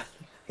 Hold on.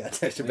 Gotta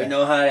text her We back.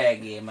 know how that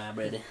get, my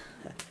brother.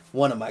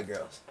 One of my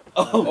girls.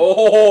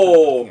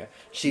 Oh.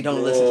 She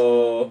don't listen.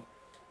 Oh.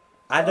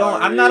 I don't. Oh,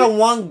 I'm not a really?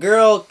 one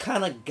girl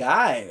kind of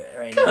guy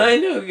right now.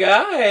 Kind of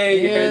guy.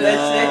 You heard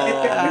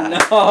that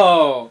shit?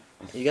 No.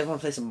 You guys want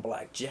to play some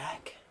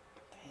blackjack?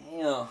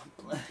 Damn.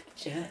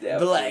 Blackjack. Yeah,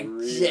 for real.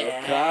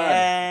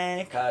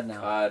 Blackjack. God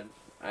now. God.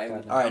 I'm, All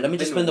right, let me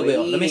just spin the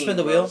wheel. Let me spin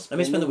the wheel. Let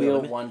me spin the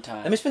wheel. one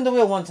time. Let me spin the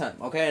wheel one time,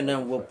 okay? And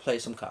then we'll play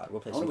some COD. We'll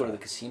play I want some to go to COD.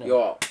 the casino.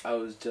 Yo, I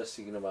was just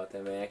thinking about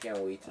that, man. I can't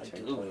wait to I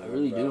turn do. 21. I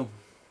really bro. do.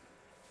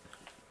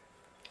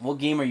 What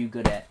game are you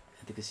good at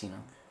the casino?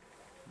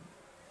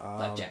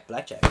 Blackjack.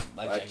 Blackjack. Blackjack is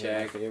my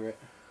Blackjack. favorite.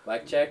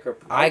 Blackjack or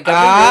I I've been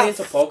got really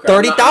into poker. I'm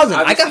not- 30,000.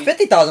 I got obviously-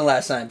 50,000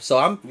 last time, so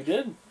I'm, You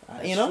did.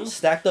 you know, true.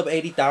 stacked up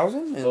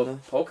 80,000. And Well,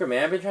 poker,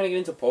 man. I've been trying to get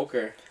into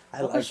poker.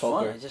 I like Poker's fun.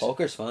 poker. I just-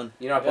 Poker's fun.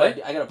 You know how to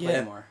play? I gotta play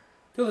Yeah. more.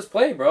 Dude, let's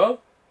play, bro.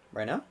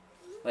 Right now,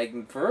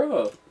 Like, for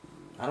real.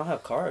 I don't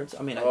have cards.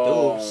 I mean, I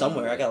Oh. do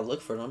somewhere. I gotta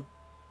look for them.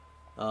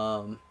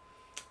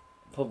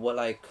 But what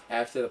like?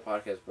 After the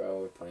podcast, bro,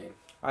 we're playing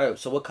All right.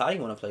 So what COD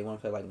you want to play? You want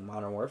to play like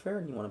Modern Warfare,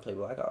 or you want to play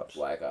Black Ops?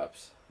 Black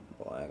Ops.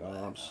 Black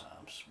Ops.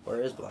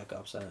 Where is Black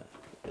Ops at?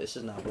 This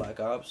is not Black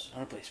Ops. I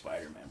want to play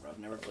Spider-Man, bro. I've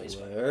never played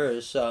Spider-Man. Where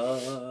is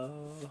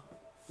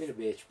You're the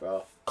bitch,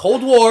 bro.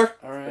 Cold War?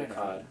 All right.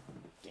 COD.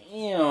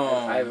 Damn.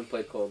 I haven't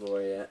played Cold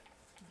War yet.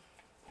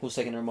 Who's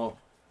taking the remote?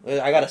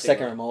 I got a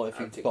second remote if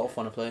I'm you taking both it.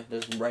 want to play.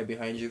 There's one right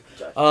behind you.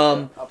 Josh,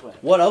 I'll play.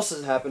 What else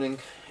is happening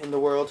in the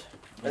world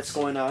that's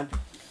going on?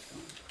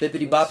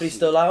 Bippity Boppity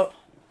still out?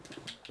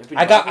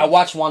 I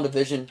watched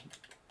WandaVision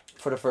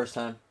for the first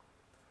time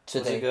Was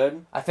today. it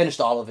good? I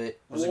finished all of it.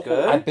 Was it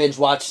good? I binge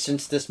watched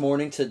since this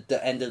morning to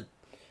the end of.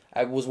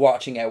 I was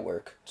watching at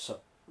work. So,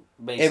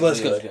 It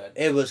was good.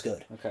 It was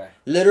good. Okay.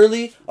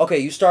 Literally, okay.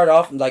 You start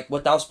off like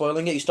without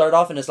spoiling it. You start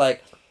off and it's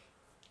like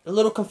a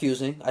little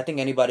confusing. I think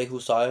anybody who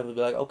saw it would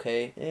be like,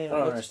 okay, I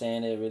don't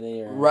understand it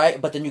really. Or... right.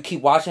 But then you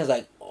keep watching. It's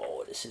like,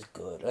 oh, this is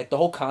good. Like the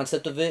whole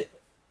concept of it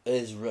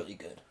is really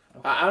good.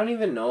 Okay. I don't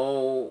even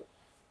know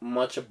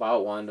much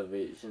about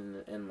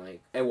WandaVision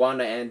and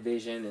Wanda and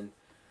Vision and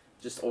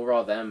just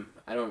overall them.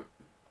 I don't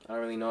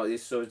really know.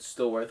 So it's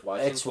still worth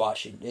watching.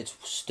 It's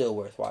still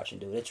worth watching,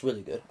 dude. It's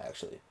really good,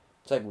 actually.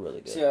 It's like really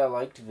good. See, I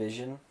liked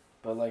Vision,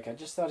 but like I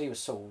just thought he was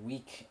so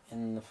weak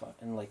in the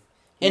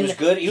he And was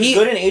good. He was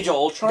good in Age of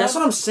Ultron. That's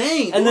what I'm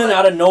saying. And dude. then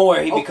out of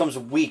nowhere, he Oh, becomes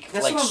weak,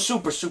 that's like what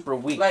I'm- super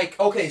weak. Like,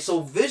 okay,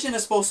 so Vision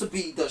is supposed to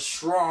be the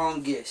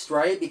strongest,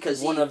 right?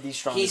 Because one of these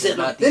strong. he's an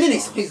Infinity.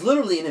 He's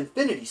literally an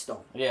Infinity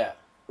Stone, Yeah,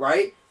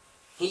 right?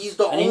 He's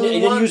the and he only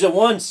didn't one. use it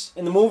once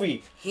in the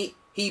movie. He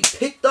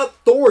picked up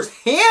Thor's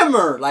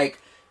hammer, like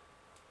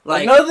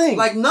nothing.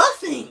 like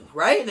nothing,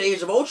 right? In the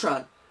Age of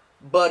Ultron,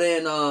 but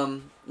in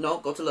no,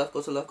 go to left,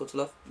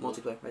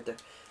 multiplayer right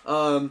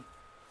there.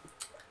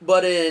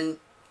 But in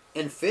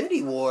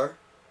Infinity War,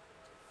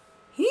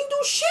 he didn't do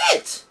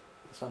shit.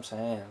 That's what I'm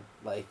saying.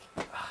 Like,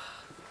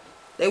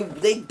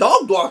 They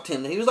dog walked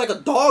him. He was like a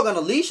dog on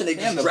a leash, and they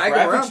Damn, just the dragged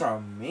him graphics around. are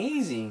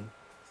amazing.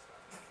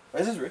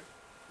 Is this real?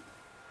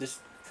 this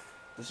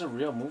is a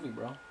real movie,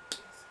 bro.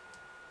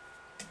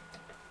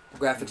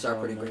 Graphics are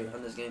pretty great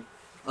on this game.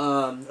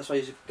 That's why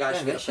you guys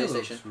should get a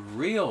PlayStation.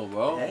 Real,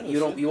 bro. Yeah,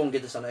 you won't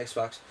get this on the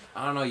Xbox.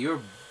 I don't know. You're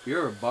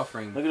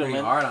buffering Look at him, pretty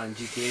man. hard on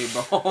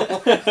GTA,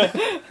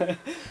 bro.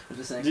 I'm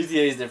just saying.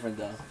 GTA is different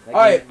though. All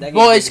right,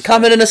 boys,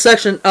 comment in the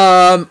section.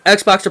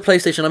 Xbox or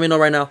PlayStation? Let me know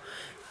right now.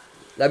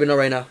 See,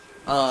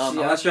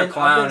 unless you're a I've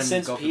clown been and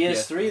since go for PS3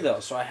 PS3 though,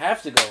 so I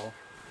have to go.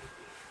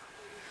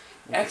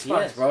 with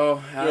Xbox, PS.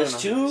 bro. I don't know.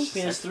 PS2, It's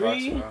PS3.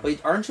 Xbox, bro.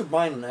 Wait, aren't you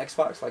buying an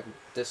Xbox like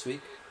this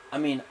week? I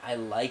mean, I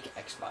like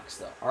Xbox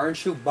though.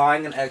 Aren't you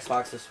buying an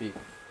Xbox this week?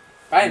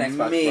 Buy an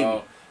Xbox, Maybe.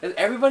 bro.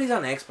 Everybody's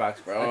on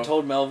Xbox, bro. I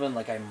told Melvin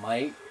like I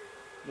might,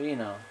 but you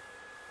know.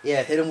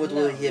 Yeah, hit him with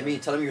No. what he hit me.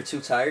 Tell him you're too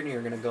tired and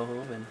you're gonna go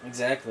home and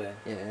Exactly.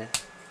 yeah.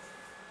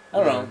 I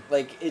don't know.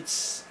 Like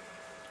it's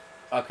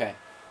okay.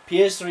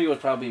 PS3 was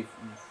probably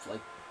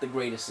like the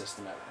greatest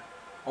system ever.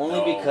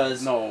 Only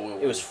because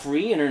it was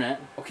free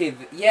internet. Okay,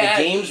 yeah.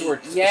 The games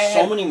were yeah.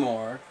 so many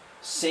more.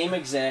 Same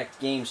exact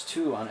games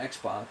too on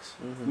Xbox.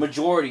 Mhm.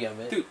 Majority of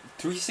it. Dude,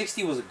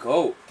 360 was a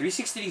goat.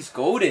 360 is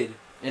goated.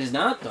 It is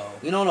not though.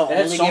 You know the It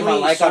had only so game I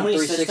many, like so on many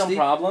 360. system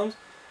problems.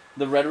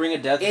 The Red Ring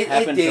of Death It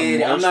happened did.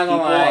 to most I'm not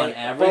gonna people lie. on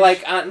average. But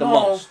like, the no.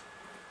 most.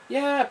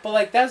 Yeah, but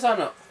like that's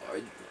on a.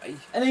 And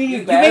then you You need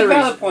make batteries.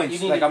 valid points. You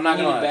need, Like, I'm not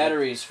you gonna need lie.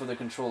 batteries for the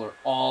controller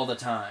all the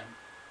time.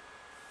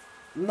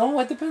 No,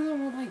 it depends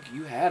on what like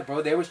you had,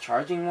 bro. There was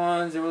charging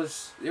ones. There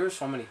were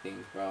so many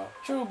things, bro.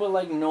 True, but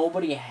like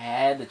nobody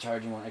had the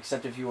charging one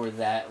except if you were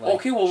that like.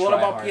 Okay, well, what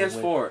about try-hard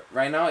PS4?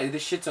 Right now,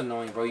 this shit's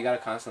annoying, bro. You gotta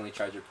constantly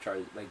charge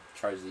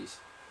these.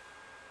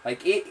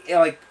 Like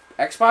like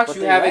Xbox, But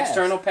you they have last.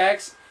 external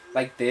packs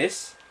like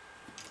this,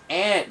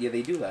 and yeah,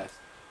 they do last.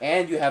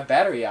 And you have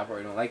battery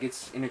operating, like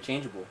it's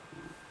interchangeable.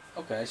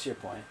 with. Okay, I see your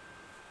point.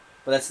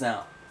 But that's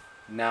now.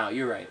 Now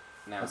you're right.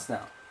 Now. That's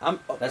now. the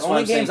That's only why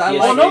I'm saying games I PS3,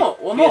 like. no.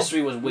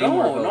 PS3 was way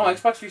more. No, goated.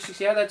 Xbox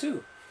 360 had that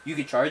too. You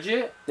could charge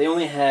it. They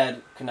only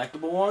had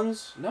connectable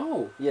ones.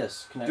 No.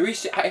 Yes, I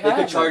They have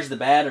could charge the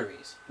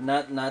batteries,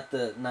 not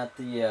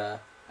the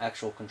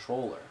actual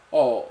controller.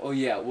 Oh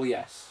yeah. Well,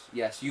 yes.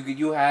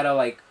 You had a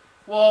like.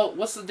 Well,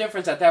 what's the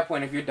difference at that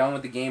point if you're done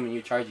with the game and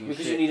you're charging your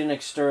Because shit? you need an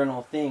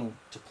external thing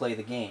to play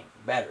the game,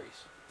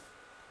 batteries.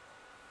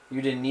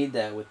 You didn't need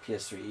that with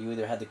PS3. You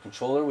either had the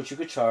controller, which you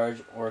could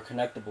charge, or a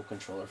connectable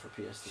controller for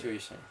See what PS3. you're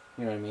saying.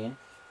 You know what I mean?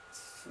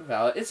 It's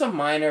valid. It's a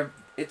minor.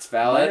 It's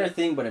valid. Minor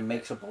thing, but it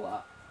makes up a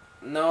lot.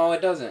 No,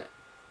 it doesn't.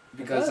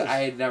 Because does. I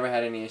had never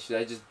had any issues.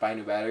 I just buy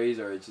new batteries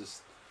or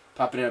just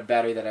pop in a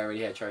battery that I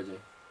already had charging.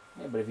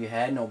 Yeah, but if you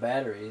had no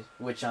batteries,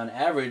 which on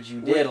average you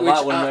Which- did a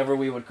lot which, whenever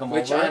we would come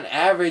Which over. on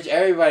average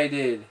everybody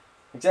did.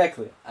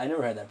 Exactly. I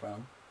never had that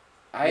problem.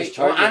 Just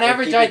On charge it or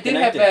average keep I it did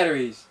have connected.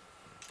 batteries.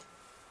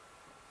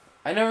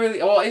 I never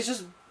really. Well, it's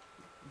just,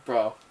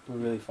 bro. We're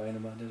really fighting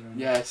about this right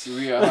now. Yes,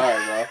 we are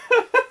hard,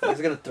 bro.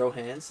 He's gonna throw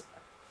hands.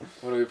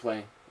 What are we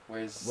playing?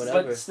 Where's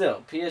Whatever. But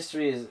still,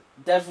 PS3 is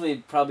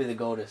definitely probably the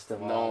goatest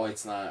of all. No,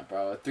 it's not,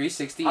 bro.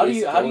 360. How do is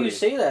you goated.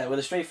 say that with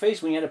a straight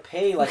face when you had to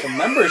pay like a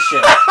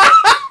membership,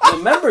 a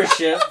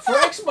membership for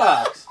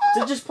Xbox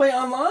to just play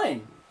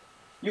online?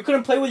 You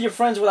couldn't play with your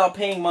friends without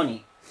paying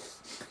money.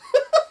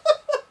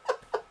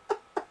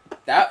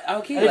 That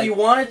okay? And Like, if you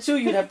wanted to,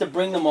 you'd have to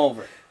bring them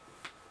over.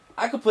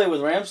 I could play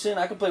with Ramson.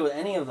 I could play with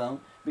any of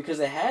them because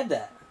they had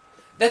that.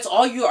 that's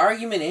all your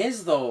argument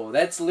is, though.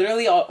 That's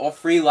literally all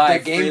free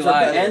live. The games free are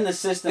live. better. And the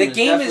system. The is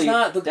game is definitely-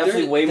 not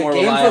definitely way the more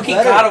games are reliable. Okay,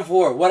 better. God of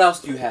War. What else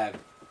do you have?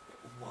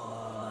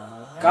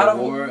 What? God of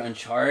War,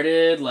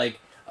 Uncharted, like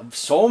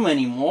so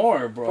many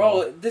more, bro.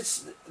 Bro,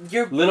 this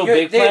you're Little you're,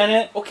 Big they're-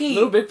 Planet. Okay,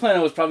 Little Big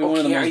Planet was probably one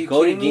of the Okay, are most you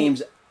goated kidding me?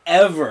 games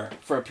ever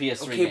for a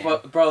PS3 okay, game.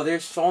 but bro,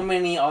 there's so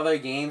many other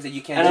games that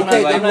you can't. And I'm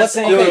Okay, not, then I'm not what's-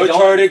 saying okay, they don't-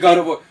 Uncharted, God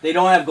of War. They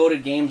don't have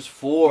goated games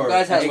for You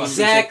guys have- Xbox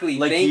Exactly, 360.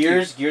 Like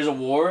thank you. Gears of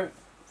War,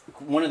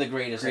 one of the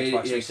greatest Great-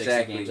 Xbox 360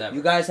 exactly. games ever.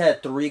 You guys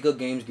had 3 good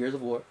games: Gears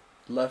of War,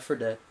 Left 4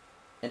 Dead,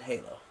 and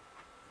Halo.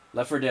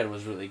 Left 4 Dead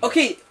was really good.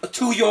 Okay,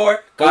 to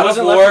your God of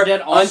wasn't Left War, 4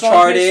 Dead also on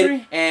Uncharted,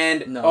 PS3?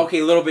 and No.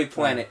 okay, Little Big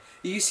Planet.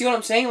 You see what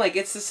I'm saying? Like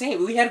it's the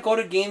same. We had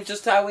go-to games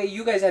just that way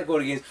you guys had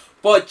go-to games,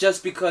 but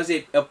just because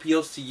it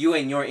appeals to you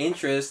and your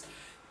interest,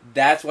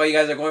 that's why you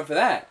guys are going for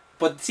that.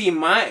 But see,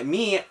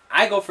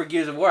 I go for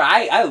Gears of War.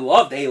 I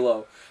loved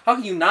Halo. How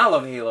can you not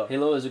love Halo?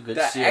 Halo is a good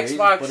The series,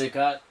 Xbox- but it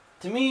got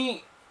to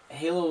me.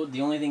 Halo,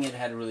 the only thing it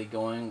had really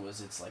going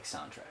was its like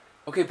soundtrack.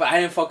 Okay, but I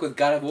didn't fuck with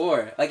God of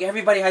War. Like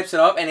everybody hypes it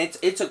up, and it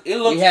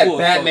looks We had cool.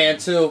 Batman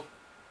too.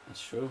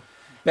 That's true.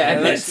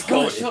 Batman's Oh,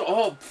 goated. shut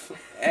up.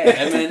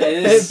 Batman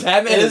is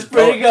Batman is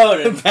pretty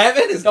goated. goated.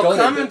 Batman is Yo, goated.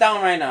 calm him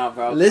down right now,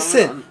 bro.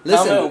 Listen, Calm down.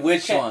 listen. Tell me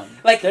which Okay. one?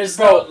 Like, There's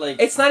bro, no,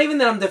 like- it's not even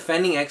that I'm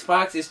defending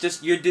Xbox. It's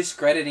just you're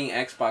discrediting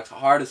Xbox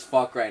hard as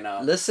fuck right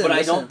now. Listen, But I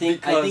listen. don't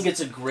think I because think it's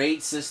a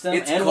great system.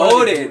 it's and one of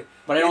the- goated.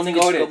 But I don't It's think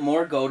it's goated.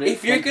 more goated.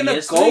 If you're than gonna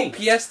PS3. go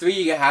PS3,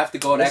 you have to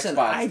go to Listen,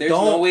 Xbox. I There's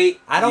no don't- way.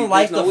 I don't there's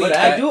like no the way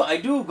fact- that- I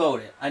do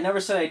goat it. I never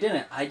said I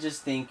didn't. I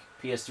just think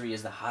PS3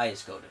 is the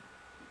highest goated.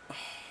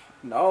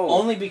 No.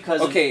 Only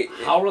because Okay, of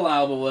how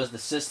reliable it was the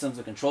systems,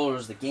 the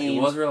controllers, the games.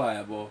 It was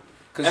reliable.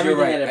 Because you're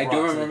everything right. that it I brought do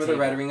to the remember the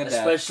table. Red Ring of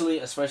Death.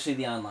 especially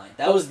the online.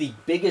 That was the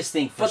biggest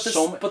thing for But the,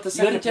 so many. but the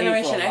you had to second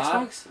pay for generation a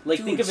lot. Xbox? Like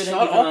Dude, think of it shut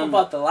even up on,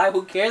 about the live.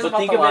 Who cares but about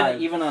think the of live?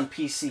 it even on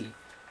PC.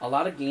 A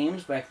lot of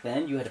games back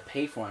then you had to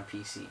pay for on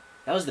PC.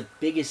 That was the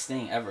biggest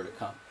thing ever to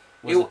come.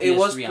 It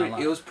was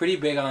online. it was pretty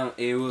big on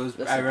it was.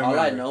 Listen, I remember. all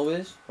I know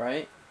is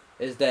right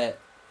is that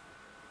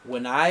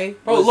when I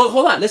Bro, was- look,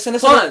 hold on. listen,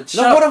 Hold on. no,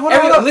 Shut hold up. on, hold on,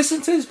 hold on.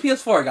 Listen to his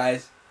PS4,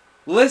 guys.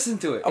 Listen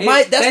to it.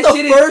 That's that the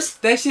shit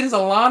first- That shit is a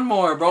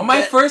lawnmower, bro.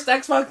 My That- first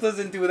Xbox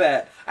doesn't do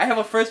that. I have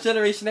a first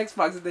generation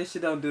Xbox, and that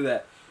shit don't do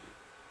that.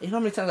 You know how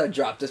many times I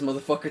dropped this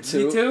motherfucker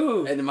too? Me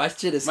too. And my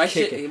shit is My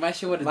kicking. shit. My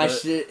shit would. My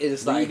shit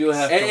is You like. do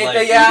have to, And,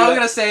 like, yeah, you I was do-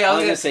 gonna say. I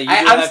was gonna say, you do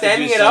I'm have to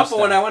standing do it some up, but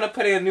when stuff. I want to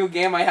put in a new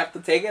game, I have to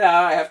take it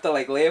out. I have to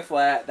like lay it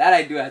flat. That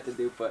I do have to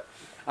do, but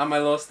on my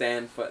little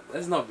stand. But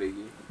that's no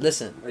biggie.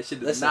 Listen, My shit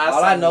does listen. not.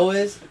 All I sound- know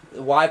is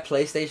why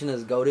PlayStation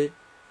is goated.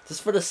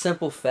 Just for the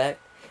simple fact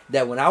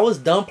that when I was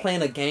done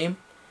playing a game,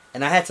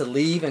 and I had to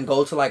leave and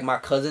go to like my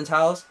cousin's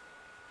house,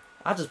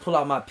 I just pull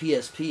out my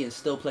PSP and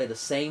still play the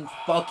same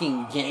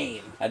fucking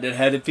game. I did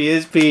have the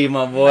PSP,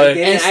 my I boy. did.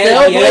 And I-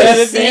 still play yes,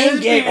 the same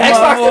PSP, game. my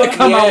Xbox boy. didn't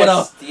come out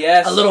with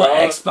yes, a little bro.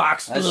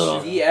 Xbox, That's little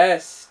true.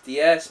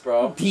 DS,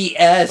 bro.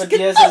 DS. But Get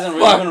DS the isn't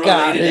really fuck even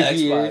outta related to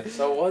here. Xbox.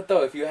 So what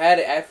though? If you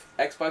had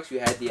Xbox, you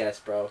had DS,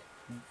 bro.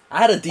 I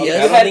had a Okay, DS.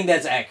 I don't think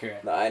that's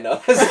accurate. No, I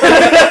know.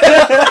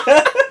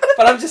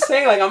 But I'm just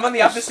saying, like, I'm on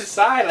the opposite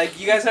side. Like,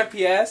 you guys have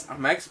PS,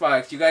 I'm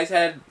Xbox. You guys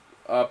had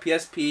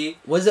PSP.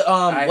 Was it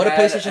I what a had-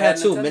 PlayStation I had had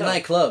too? Nintendo.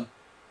 Midnight Club.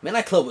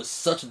 Midnight Club was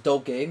such a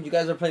dope game. You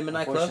guys ever play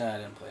Midnight Club? Unfortunately,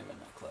 I didn't play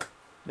Midnight Club.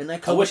 Midnight I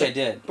Club. wish was I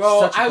did. Bro,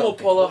 Such a I will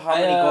dope pull game. up how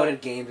many I,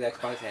 goated games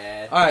Xbox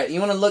had. All right, you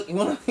want to look? You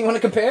want to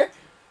compare?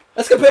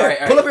 Let's compare.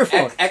 Alright, Pull up your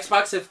phone.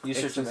 Xbox if You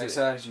search exclusive.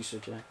 Xbox, you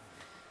search it.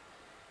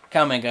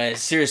 Comment,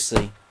 guys.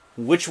 Seriously,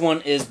 which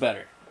one is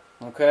better?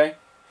 Okay.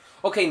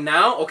 Okay,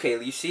 now,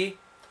 you see,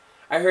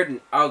 I heard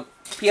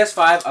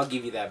PS5. I'll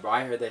give you that, bro.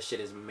 I heard that shit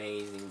is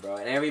amazing, bro,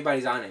 and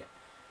everybody's on it.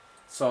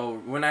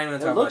 So we're not even It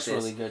talking about looks this.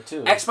 really good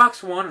too.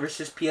 Xbox One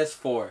versus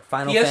PS4.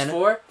 Final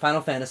PS4. Final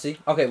Fantasy.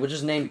 Okay, we'll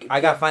just name.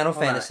 I got Final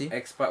Hold on, Fantasy.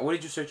 Xbox. What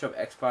did you search up?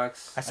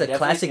 Xbox. I said definitely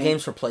classic think-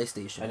 games for I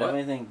PlayStation.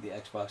 definitely think the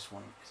Xbox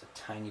One is a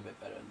tiny bit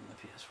better than the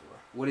PS4.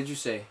 What did you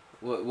say?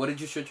 What did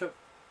you search up?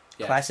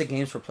 Yeah. Classic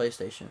games for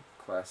PlayStation.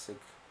 Classic.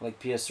 Like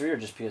PS3 or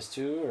just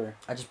PS2 or?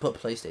 I just put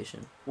PlayStation.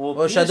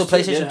 Well, should I do PS2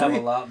 PlayStation did have 3?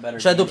 a lot better.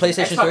 Should I do games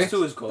than PlayStation Xbox 3?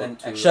 2 is gold Then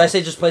too. Should I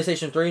say just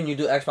PlayStation 3 and you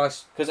do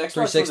Xbox? Because Xbox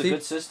 360? was a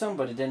good system,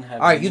 but it didn't have.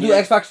 All right, you do near-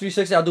 Xbox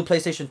 360. I'll do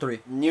PlayStation 3.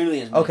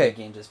 nearly as many Okay. good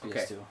games as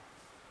PS2.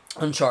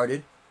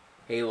 Uncharted,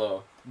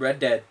 Halo, Red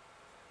Dead,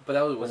 but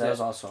that was But that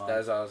was also on. that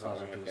was also that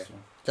was on, on okay. PS2.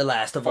 The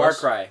Last of Far Us,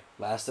 Cry.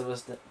 Last of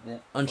Us. Yeah.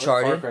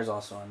 Uncharted. Far Cry's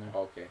also on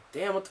there. Okay.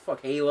 Damn, what the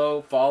fuck?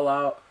 Halo,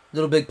 Fallout.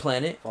 Little Big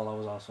Planet. Fallout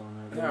was also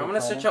on there. Yeah, I'm gonna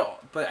search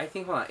out, but I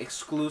think hold on,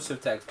 exclusive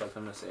to Xbox.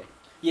 I'm gonna say.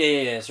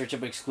 Yeah. Search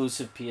up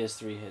exclusive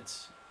PS3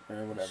 hits or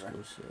whatever.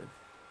 Exclusive.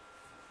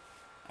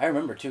 I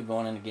remember too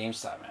going into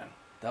GameStop, man.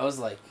 That was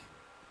like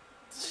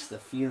just the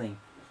feeling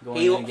going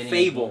in and getting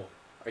Fable.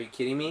 Are you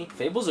kidding me?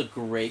 Fable's a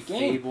great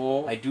game.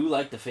 Fable. I do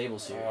like the Fable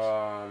series.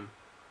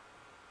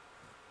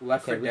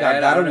 Left 4 we Dead. got I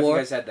God don't of know if War.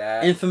 you guys had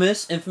that.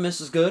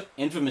 Infamous is good.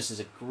 Infamous is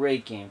a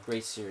great game,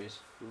 great series.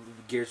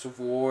 Gears of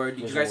War. Did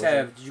Gears you guys of War.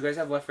 have? Did you guys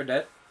have Left 4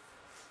 Dead?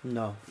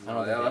 No. I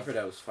don't that think Left 4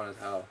 Dead was fun as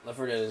hell. Left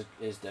 4 Dead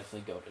is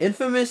definitely goated.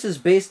 Infamous is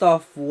based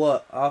off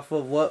what? Off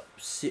of what?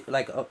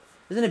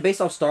 Isn't it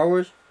based off Star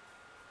Wars?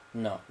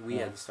 No. We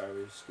no. had Star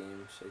Wars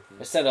games, I think.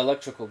 It's that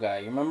electrical guy,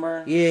 you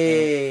remember?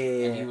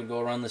 Yeah. And he would go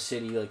around the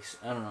city, like,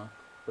 I don't know.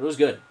 But it was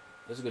good.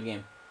 It was a good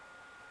game.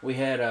 We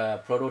had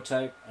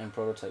Prototype and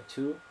Prototype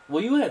 2.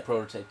 Well, you had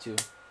Prototype 2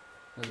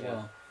 as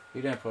well.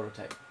 You didn't have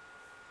Prototype.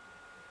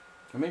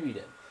 Or maybe you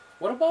did.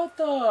 What about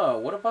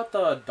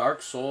the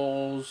Dark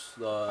Souls?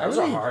 Those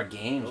are hard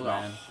games, Those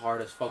man. are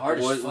hard as fuck. Hard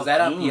as was fuck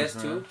that on games,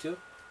 PS2 man. too?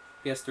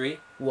 PS3?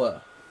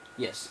 What?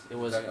 Yes, it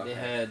was. Okay. They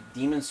had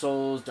Demon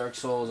Souls, Dark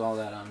Souls, all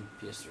that on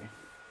PS3.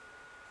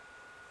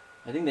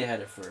 I think they had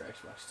it for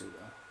Xbox too,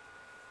 though.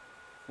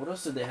 What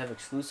else did they have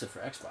exclusive for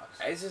Xbox?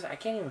 I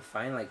can't even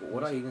find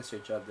what I even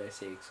search up that I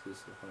say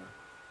exclusive. Hold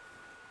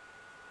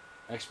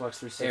on. Xbox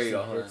 360 There you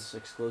go, hits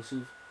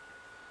exclusive.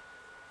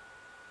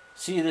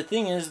 See, the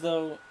thing is,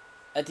 though,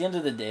 at the end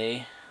of the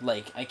day,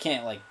 like, I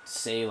can't, like,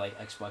 say, like,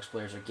 Xbox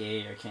players are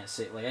gay, or can't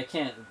say, like, I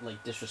can't,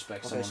 like,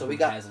 disrespect Okay, someone so who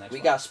has an Xbox. we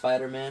got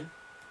Spider-Man.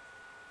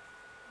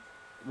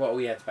 Well,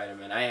 we had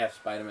Spider-Man. I have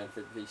Spider-Man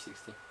for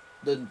 360.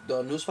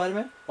 The new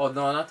Spider-Man? Oh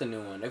no, not the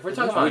new one. If we're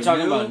The talking new about Are we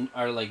talking new, about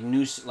our, like,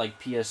 new, like,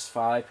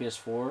 PS5,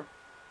 PS4? Or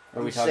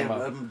are we talking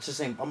about... I'm just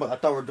saying. I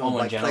thought we were doing in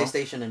like general?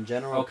 PlayStation in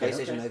general. Okay,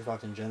 PlayStation, okay.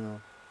 Xbox in general.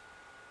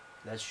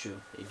 That's true.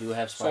 They do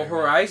have so Spider-Man.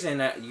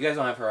 Horizon. You guys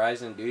don't have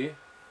Horizon, do you?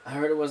 I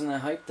heard it wasn't that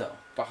hype, though.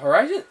 But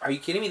Horizon? Are you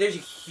kidding me? There's a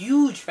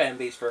huge fan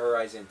base for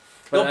Horizon.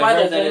 But They'll I buy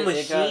heard the that whole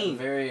it got machine.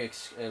 very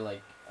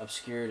like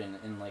obscured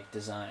in like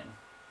design.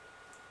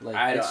 Like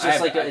I it's don't- just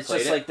I've- like I've it's played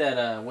just it. like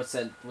that what's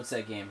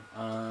that game?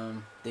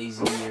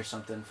 DayZ or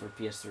something for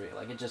PS3.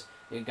 Like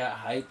it got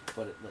hype,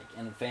 but it, like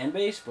in a fan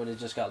base, but it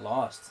just got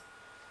lost.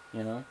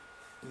 You know?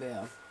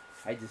 Yeah.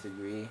 I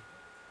disagree.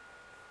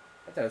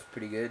 I thought it was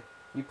pretty good.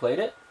 You played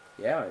it?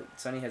 Yeah,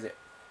 Sonny has it.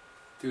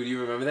 Dude,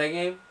 you remember that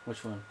game?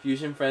 Which one?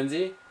 Fusion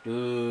Frenzy?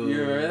 Dude.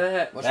 You remember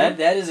that? Which one?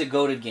 That is a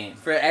goated game.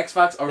 For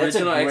Xbox, original That's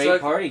a great Xbox.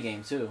 party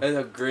game too. It was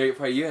a great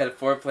party. You had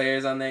 4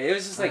 players on there. It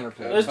was just I like never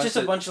played It was just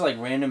a bunch of like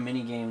random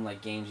mini game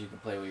like games you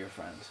could play with your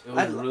friends. It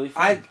was really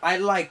fun. I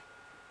like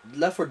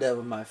Left 4 Dead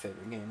was my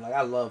favorite game. Like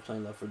I love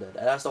playing Left 4 Dead.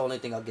 That's the only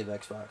thing I'll give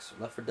Xbox.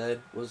 Left 4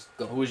 Dead was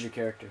go. Who was your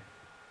character?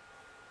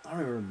 I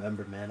don't even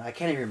remember, man. I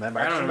can't even remember.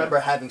 I I just don't remember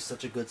having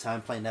such a good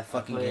time playing that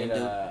fucking game,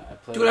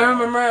 dude. Dude,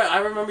 I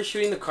remember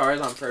shooting the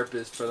cars on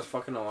purpose for the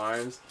fucking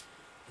alarms.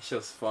 It shit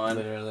was fun.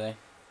 Literally.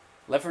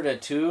 Left 4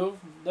 Dead 2,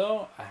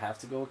 though, I have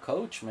to go with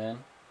Coach,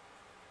 man.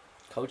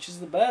 Coach is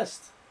the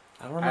best.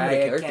 I don't remember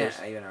the characters.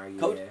 Can't even argue.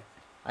 Coach- Yeah.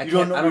 I You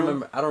can't. don't I don't know-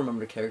 remember. I don't remember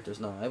the characters.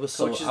 No, it was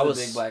Coach so. is I the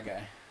was big black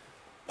guy.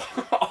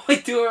 Oh, I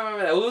do remember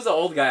that. Who was the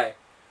old guy?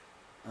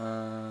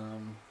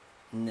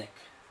 Nick.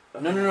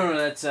 No,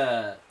 that's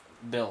Bill.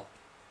 Bill,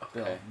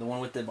 Okay. the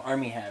one with the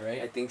army hat, I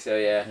right? think so.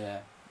 Yeah. Yeah.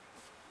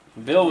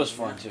 Bill was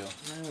fun too.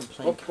 I remember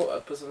playing.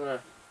 Put something on.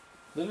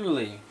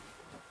 Literally.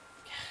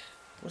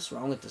 What's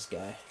wrong with this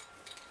guy?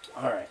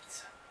 All right.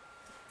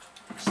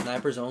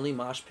 Snipers only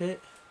mosh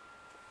pit.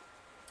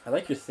 I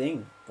like your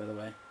thing, by the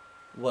way.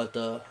 What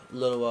the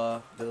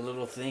little The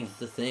little thing.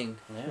 the thing,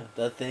 Yeah,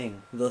 the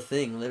thing.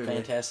 literally.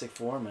 Fantastic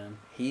Four, man.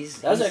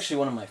 He's That was he's- actually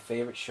one of my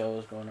favorite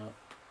shows growing up.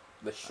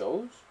 The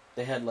shows?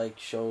 They had like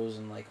shows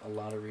and like a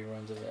lot of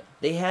reruns of it.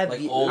 They have. Like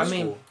the- old I school.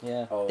 mean,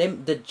 Yeah. Oh.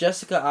 the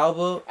Jessica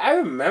Alba. I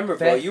remember,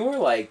 bro. Fact- You were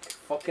like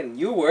fucking.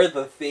 You were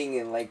the thing,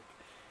 and like.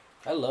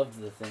 I loved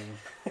the thing.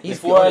 He's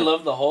Before I goated.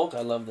 loved the Hulk,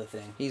 I loved the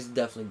thing. He's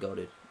definitely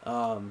goaded.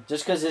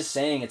 Just because it's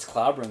saying it's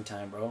clobbering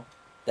time, bro.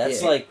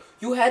 That's Yeah. like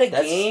You had a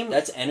that's game.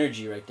 that's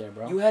energy right there,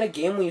 bro. You had a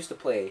game we used to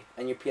play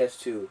on your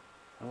PS2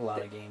 I have a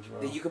lot of games,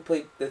 bro. that you could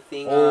play the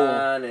thing Oh.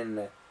 on,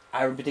 and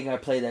I think I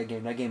played that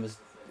game. That game is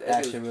that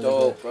actually was really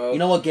dope, good. bro. You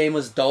know what game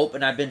was dope,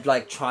 and I've been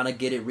like trying to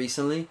get it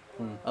recently.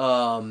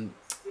 Mortal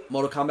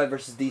Kombat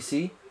versus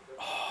DC.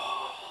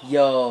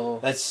 Yo,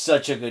 That's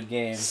such a good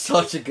game.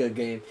 such a good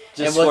game.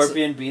 Just and what's-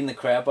 Scorpion beating the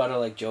crap out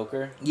of like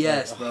Joker.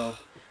 Yes, Like, bro.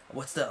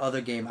 What's the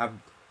other game?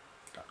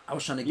 I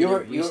was trying to You get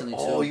were, it recently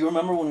too. you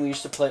remember when we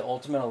used to play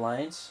Ultimate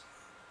Alliance?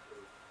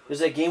 There's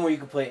that game where you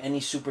could play any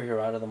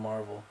superhero out of the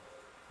Marvel,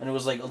 and it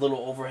was like a little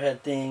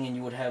overhead thing, and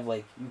you would have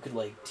like you could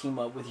like team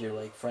up with your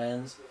like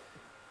friends,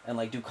 and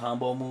like do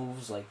combo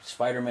moves. Like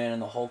Spider-Man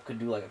and the Hulk could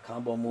do like a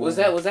combo move. was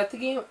that the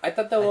game? I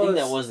thought that I was. think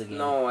that was the game,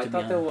 No, I to be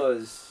thought that honest.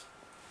 was.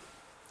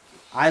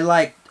 I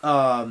like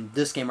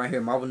this game right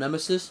here, Marvel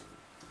Nemesis.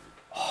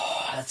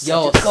 Oh, that's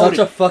Yo, such a, such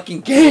a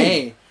fucking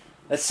game.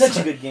 That's such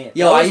a good game.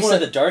 Yo, That I was used one of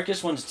to- the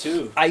darkest ones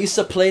too. I used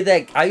to play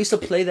that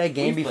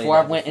game We played before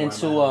I that went before in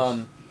into my house.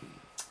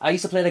 I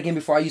used to play that game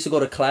before I used to go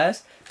to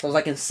class. So I was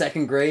like in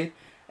 2nd grade,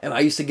 and I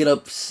used to get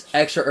up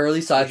extra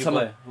early. So I Who'd you tell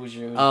play? my Who's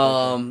your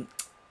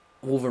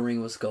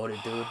Wolverine was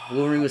goated, dude.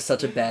 Wolverine was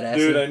such a badass.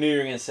 Dude, I knew you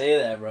were gonna say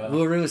that, bro.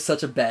 Wolverine was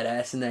such a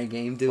badass in that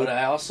game, dude. But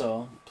I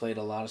also played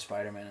a lot of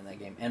Spider-Man in that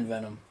game and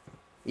Venom.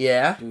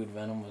 Yeah, Dude,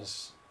 Venom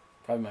was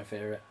probably my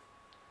favorite.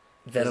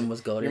 Venom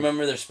was goated. You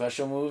remember their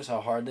special moves? How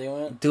hard they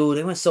went? Dude,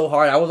 they went so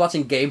hard. I was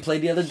watching gameplay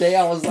the other day.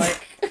 I was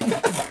like,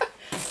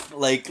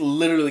 Like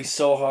literally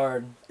so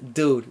hard.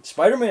 dude.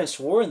 Spider-Man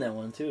swore in that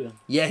one too,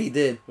 Yeah, he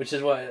did. which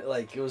is why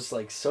like it was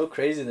like so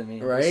crazy to me.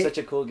 It Right? was such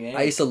a cool game.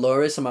 I used to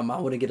lower it so my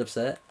mom wouldn't get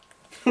upset.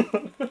 All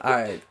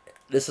right,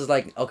 this is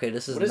like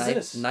this is What is knife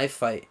this? knife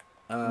fight.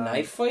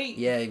 Knife fight?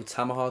 Yeah,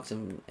 tomahawks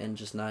and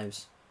just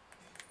knives.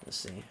 Let's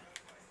see.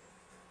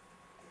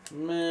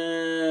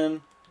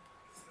 Man.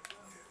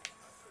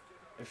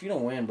 If you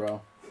don't win,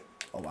 bro.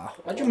 Oh wow.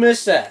 How'd you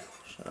miss that?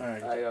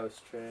 Alright. I was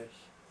trash.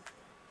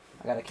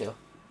 I got a kill.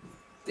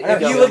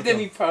 got You it. looked at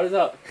me proud as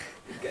up.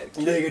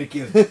 You gotta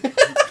kill.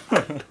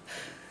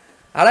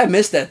 How'd I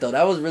miss that though?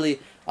 That was really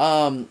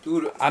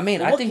Dude, I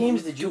mean, I What think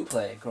games did you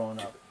play growing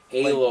up?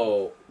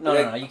 Halo.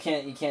 No, you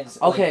can't.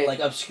 Okay. Like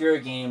obscure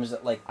games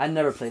that like I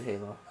never played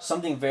Halo.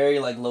 something very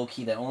like low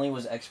key that only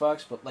was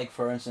Xbox. But like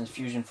for instance,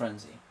 Fusion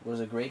Frenzy was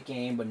a great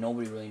game, but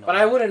nobody really knows. But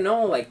I wouldn't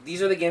know, like,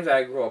 these are the games that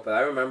I grew up with. I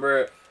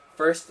remember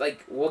first,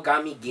 like, what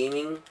got me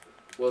gaming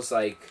was,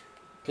 like...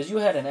 Because you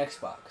had an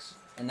Xbox,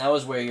 and that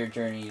was where your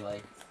journey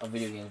like of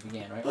video games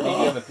began, right? Or did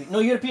you have a no?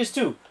 You had a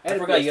PS2. I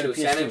forgot you had a PS2.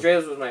 San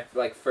Andreas was my,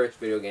 like, first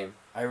video game.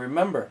 I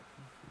remember.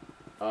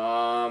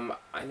 I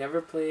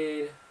never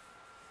played...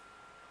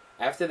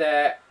 After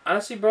that,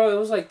 honestly, bro, it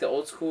was, like, the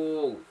old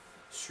school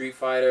Street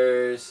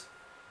Fighters,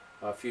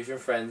 Fusion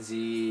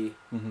Frenzy.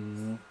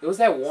 Mm-hmm. It was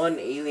that one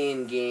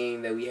Alien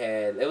game that we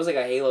had. It was, like,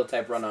 a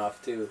Halo-type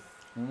runoff, too.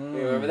 You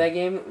remember that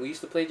game we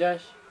used to play,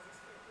 Josh?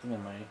 Yeah,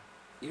 mate.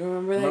 You don't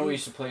remember that Remember game? we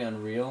used to play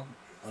Unreal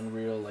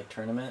like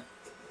tournament.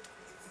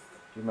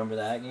 Do you remember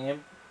that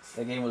game?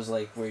 That game was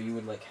like where you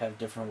would like have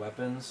different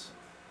weapons.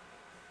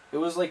 It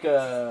was like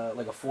a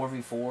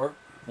 4v4,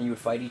 and you would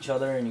fight each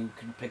other, and you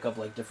could pick up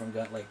like different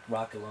gun like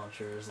rocket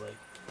launchers. Like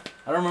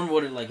I don't remember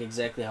what it like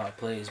exactly how it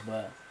plays,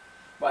 but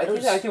But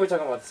I think we're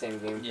talking about the same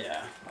game.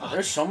 yeah.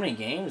 There's so many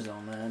games though,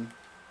 man.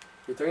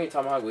 You're throwing your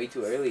tomahawk way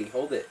too early.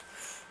 Hold it.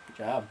 Good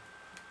job.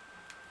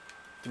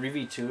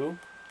 3v2.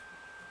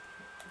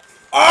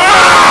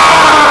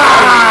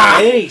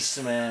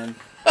 Face, man.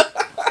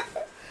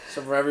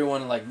 So for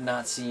everyone like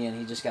not seeing,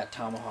 he just got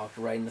tomahawked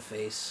right in the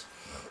face.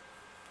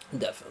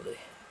 Definitely.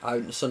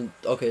 So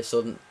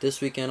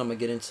this weekend I'm gonna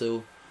get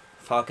into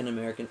Falcon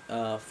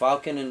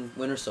and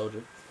Winter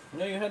Soldier.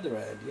 No, you had the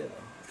right idea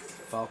though.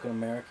 Falcon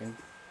American,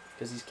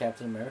 because he's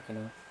Captain America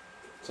now.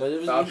 So it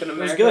was, Falcon it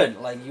was America? good.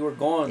 Like you were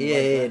going. Yeah,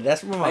 like, yeah,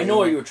 that's what I know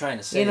what you were trying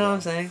to say. You know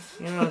what though. I'm saying?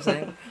 You know what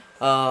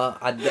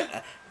I'm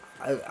saying?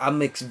 I'm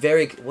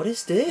very. What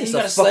is this? You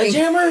got a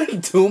sledgehammer?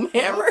 Doom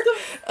hammer?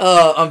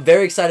 I'm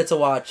very excited to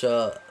watch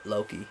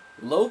Loki.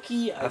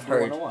 Loki, I've I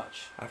heard. want to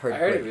watch. I've heard. I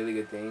heard great. really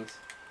good things.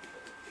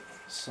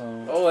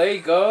 So. Oh, there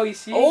you go. You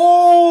see?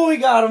 Oh, he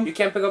got him. You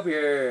can't pick up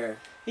your...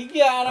 He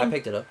got I him.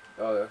 picked it up.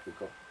 Oh, okay,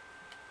 cool.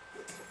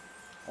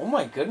 Oh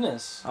my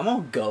goodness. I'm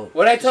gonna go.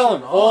 What'd I tell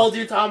him? Off. Hold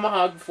your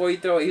tomahawk before you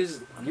throw it. He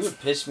was... You would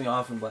piss me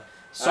off in Black.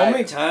 So I-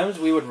 many times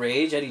we would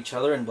rage at each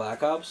other in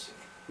Black Ops.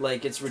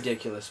 Like it's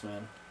ridiculous,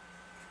 man.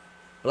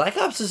 Black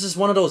Ops is just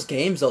one of those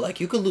games though. Like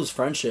you could lose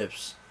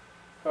friendships.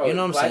 Bro, You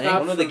know what I'm Black saying? Ops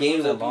One of the for me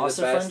games will that be lost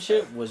the a best.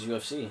 friendship was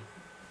UFC.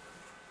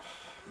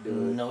 Dude.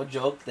 No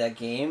joke, that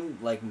game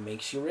like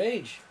makes you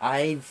rage.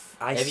 I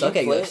If suck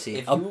you at play- UFC.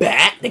 if A you-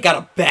 bat? They got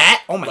a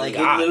bat? Oh my Like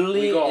god. it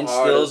literally We go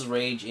instills hard.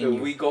 rage in Dude,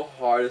 you. we go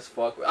hard as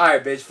fuck.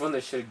 Alright, bitch, run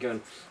the shit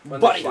gun. Run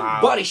the Body, shit. Wow.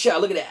 body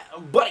shot. Look at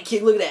that. Body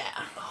kick. Look at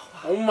that.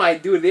 Oh my,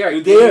 dude, they are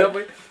Dude, getting they're- up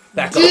with-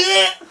 Back up.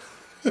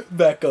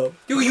 Back up.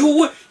 Dude,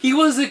 he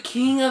was the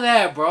king of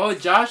that, bro.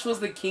 Josh was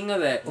the king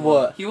of that.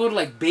 What? He would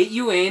like bait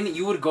you in,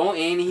 you would go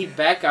in, he'd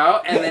back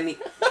out, and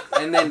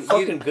then I'm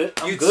fucking good.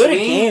 I'm you'd good at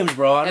swing, games,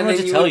 bro. I don't and know what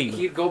then to tell would, you.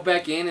 he'd go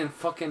back in and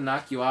fucking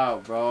knock you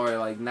out, bro, or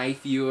like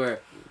knife you, or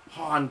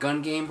on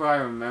gun game, bro. I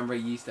remember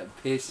he used to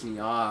piss me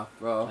off,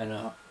 bro.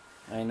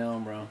 I know,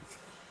 bro.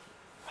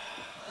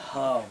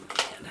 Oh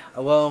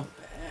man. Well,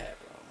 Bad,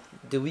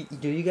 bro.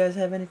 do you guys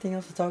have anything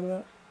else to talk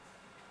about?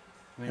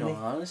 I mean, in all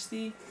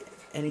honesty,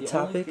 Any the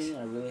topics? only thing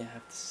I really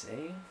have to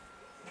say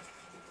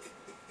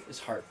is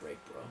heartbreak,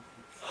 bro.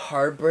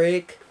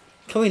 Heartbreak?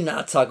 Can we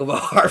not talk about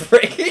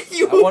heartbreak?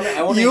 you I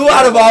wanna you hear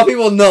out of about all it.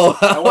 people know.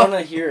 I want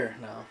to hear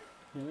now.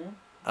 You know?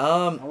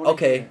 I wanna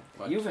Okay.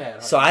 hear. You've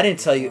had. So I didn't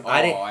tell you. Oh,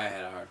 I didn't. I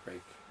had a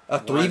heartbreak. A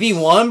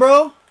 3v1,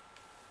 bro?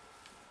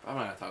 I'm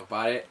not gonna talk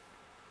about it.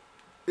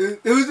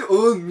 It was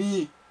all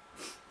me.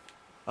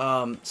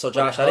 So But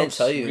Josh, it I didn't helps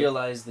tell you.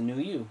 Realize the new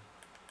you.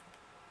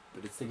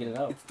 But it's To get it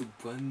out. It's the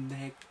one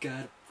that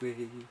got away.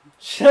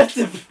 Shut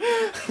the.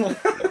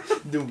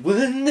 The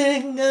one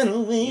that got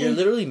away. You're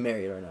literally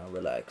married right now.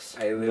 Relax.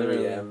 I literally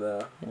Literally. am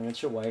though. And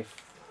it's your wife.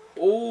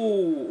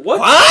 Oh, what?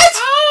 What?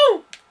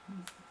 Ow!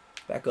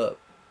 Back up.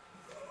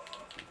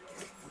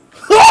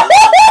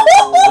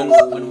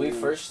 When we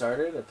first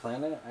started at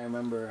Planet, I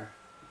remember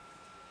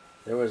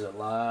there was a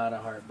lot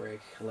of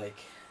heartbreak. Like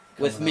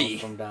with Coming me.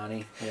 out from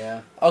Donnie.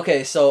 Yeah.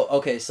 Okay,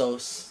 so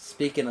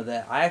speaking of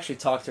that, I actually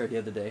talked to her the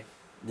other day.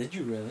 Did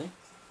you really?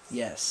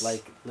 Yes.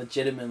 Like,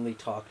 legitimately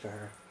talk to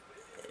her?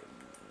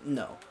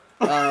 no.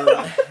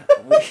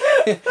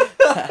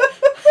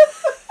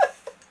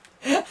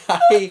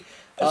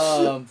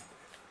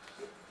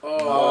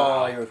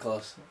 Oh, you were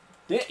close.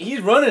 Yeah,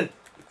 he's running.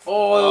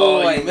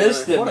 Oh, you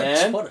missed it, what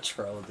man. What a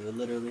troll, dude.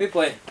 Literally. Big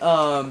play.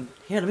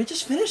 Here, let me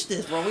just finish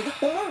this, bro. We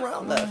got one more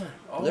round left.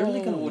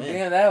 Literally gonna win.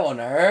 Damn, that one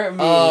hurt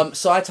me.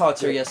 So I talked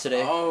to her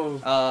yesterday.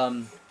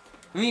 Oh.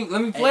 Let me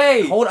and-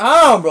 play. hold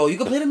on, bro. You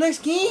can play the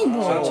next game,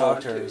 So I bro.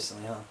 talked to her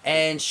recently, huh?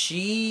 And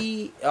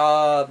she,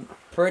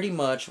 pretty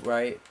much,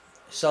 right?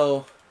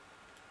 So,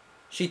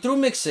 she threw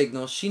mixed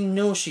signals. She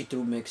knew she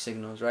threw mixed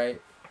signals,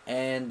 right?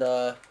 And,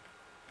 how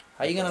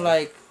you gonna,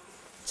 like,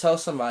 tell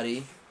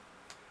somebody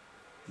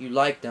you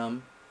like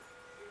them,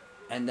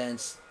 and then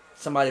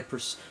somebody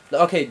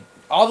okay,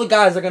 all the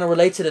guys are gonna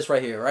relate to this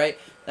right here, right?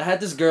 I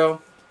had this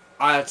girl.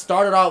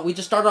 We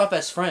just started off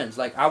as friends.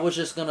 Like, I was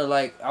just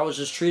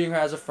treating her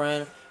as a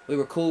friend. We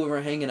were cool. We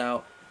were hanging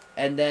out.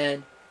 And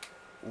then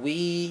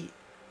we're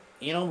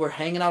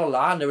hanging out a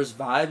lot, and there was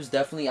vibes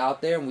definitely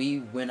out there, and we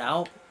went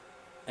out,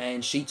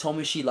 and she told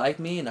me she liked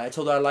me, and I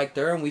told her I liked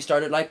her, and we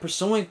started, like,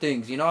 pursuing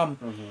things, you know?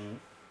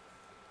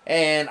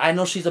 And I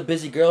know she's a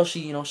busy girl.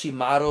 She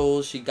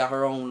models. She got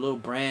her own little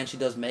brand. She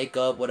does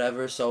makeup,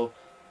 whatever. So,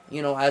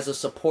 as a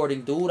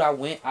supporting dude, I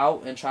went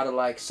out and tried to,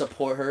 like,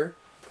 support her.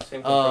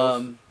 Same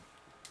controls.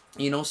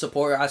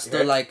 Support her. I still,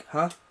 heard? like,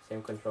 huh?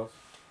 Same controls.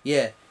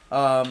 Yeah.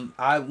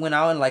 I went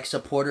out and, like,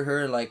 supported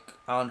her, like,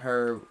 on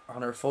her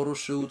photo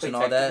shoots and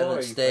all that. Or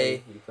Let's you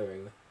stay. play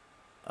regular.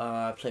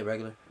 I play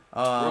regular.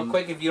 Real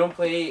quick, if you don't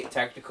play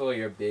tactical,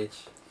 you're a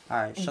bitch.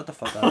 Alright, shut the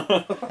fuck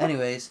up.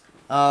 Anyways,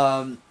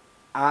 so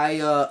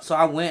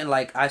I went and,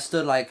 like, I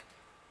stood, like,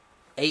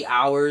 8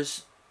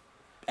 hours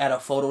at a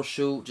photo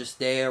shoot, just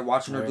there,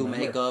 watching her do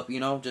makeup,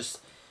 just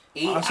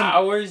 8 awesome.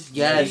 hours?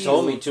 Yeah, He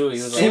told me too.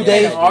 He was 2 like,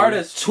 days, hard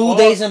as 2 fuck,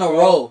 days in a bro.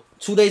 row.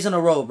 2 days in a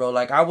row, bro.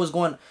 Like, I was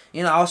going,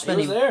 I was He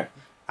spending, was there.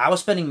 I was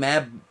spending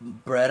mad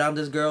bread on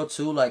this girl,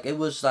 too. Like, it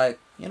was, like,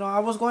 I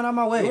was going out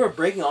my way. You were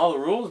breaking all the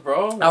rules,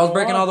 bro. I was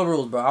breaking all the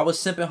rules, bro. I was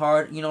simping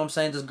hard. You know what I'm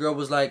saying? This girl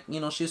was like,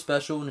 she's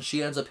special, and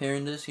she ends up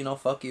hearing this,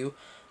 fuck you.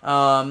 You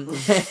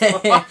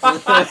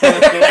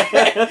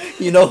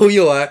know who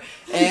you are.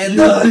 And,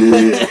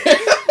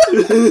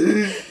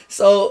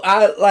 so,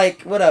 I,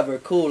 like, whatever,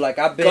 cool. Like,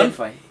 I've been,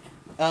 Gunfight.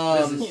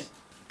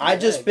 I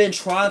just been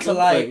trying to,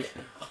 like,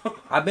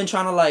 I've been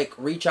trying to, like,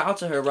 reach out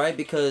to her, right?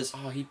 Because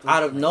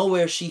out of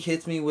nowhere, she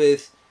hits me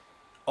with,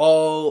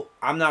 oh,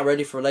 I'm not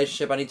ready for a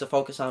relationship. I need to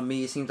focus on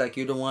me. It seems like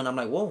you're the one. I'm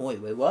like, whoa, wait,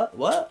 what?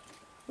 What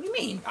do you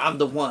mean? I'm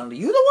the one.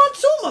 You the one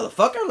too,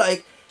 motherfucker.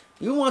 Like,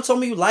 you want to tell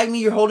me you like me?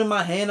 You're holding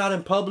my hand out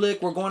in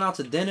public. We're going out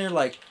to dinner.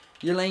 Like,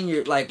 you're laying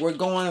we're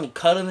going and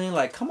cuddling.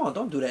 Like, come on,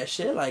 don't do that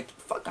shit. Like,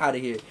 fuck out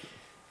of here.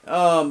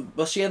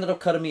 But she ended up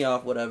cutting me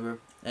off, whatever.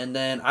 And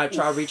then I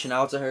tried reaching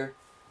out to her.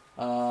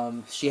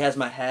 She has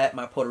my hat,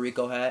 my Puerto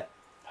Rico hat.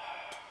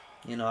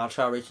 I'll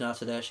try reaching out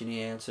to that. She didn't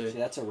answer. See,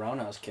 that's a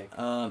roundhouse kick.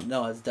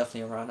 No, it's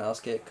definitely a roundhouse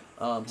kick.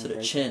 To the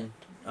Right chin.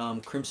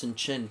 Crimson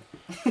chin.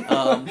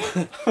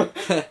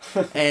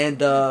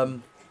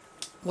 And,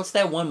 what's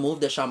that one move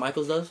that Shawn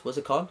Michaels does? What's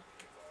it called?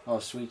 Oh,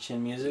 sweet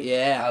chin music?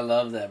 Yeah. I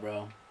love that,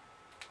 bro.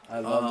 I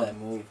love that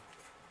move.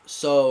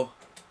 So,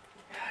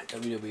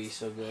 WWE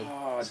so good.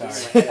 Oh, Sorry.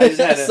 dude. I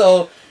just had to-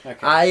 so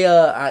Okay.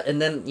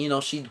 and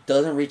then, she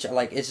doesn't reach,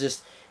 like, it's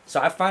just, so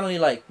I finally,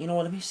 like, you know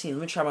what, let me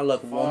try my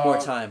luck one more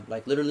time.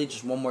 Like, literally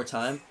just one more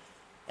time.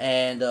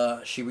 And,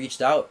 she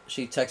reached out.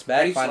 She texts How do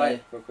back you finally.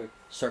 slide? Real quick.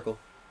 Circle.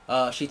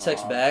 She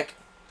texts back,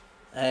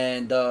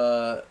 and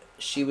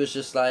she was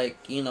just like,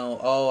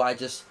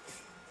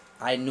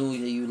 I knew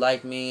that you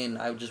liked me, and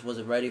I just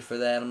wasn't ready for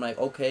that. I'm like,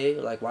 okay,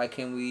 like, why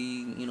can't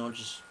we,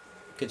 just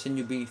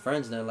continue being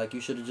friends then? Like, you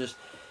should have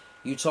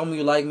you told me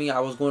you liked me, I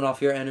was going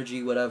off your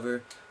energy,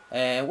 whatever,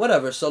 and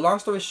whatever. So, long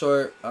story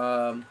short,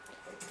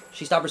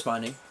 she stopped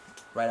responding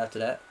right after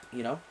that,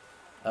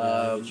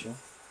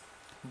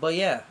 But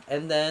yeah,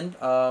 and then,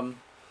 as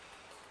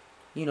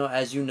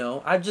you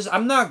know,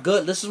 I'm not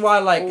good. This is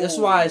why, this is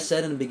why I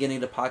said in the beginning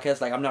of the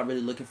podcast, like, I'm not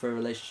really looking for a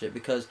relationship,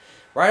 because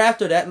right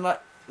after that,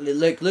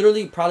 like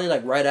literally probably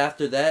like right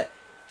after that,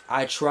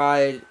 I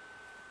tried,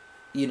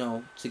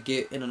 to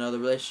get in another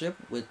relationship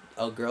with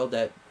a girl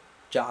that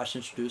Josh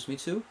introduced me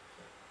to,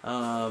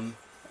 and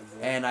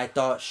I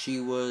thought she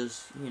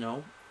was,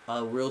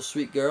 a real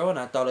sweet girl, and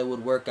I thought it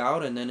would work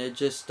out, and then it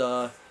just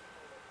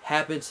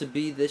happened to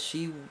be that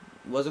she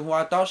wasn't who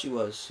I thought she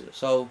was.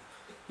 So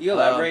You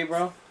elaborate,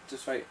 bro?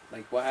 Just right,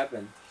 like, what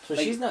happened? So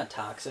Like- she's not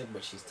toxic,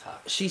 but she's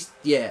toxic.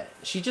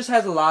 she just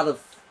has a lot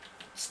of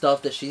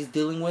stuff that she's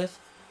dealing with.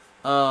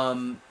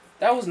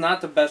 That was not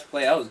the best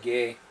play. That was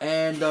gay.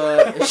 And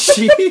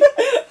she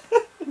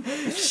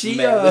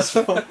Man,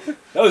 that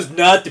was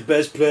not the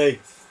best play.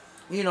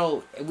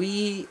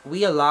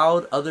 we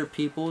allowed other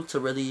people to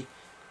really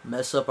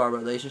mess up our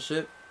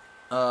relationship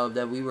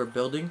that we were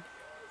building,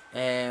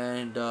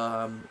 and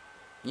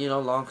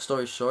long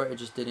story short, it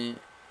just didn't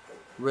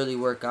really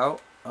work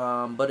out.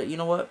 But you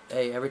know what?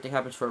 Hey, everything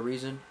happens for a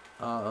reason.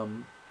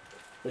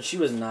 But she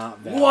was not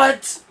valid.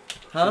 What?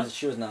 Huh?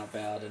 She was not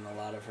valid in a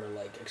lot of her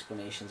like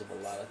explanations of a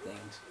lot of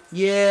things.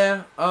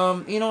 Yeah.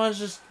 You know, it's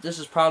just this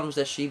is problems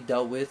that she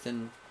dealt with,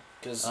 and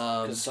Because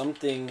Um, some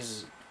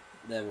things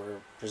that were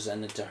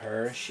presented to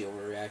her, she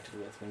overreacted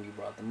with when you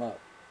brought them up.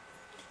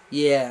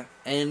 yeah.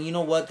 And you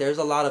know what? There's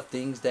a lot of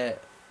things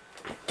that,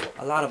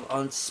 a lot of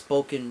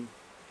unspoken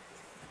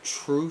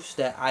truths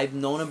that I've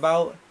known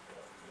about,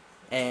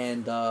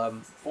 and Oh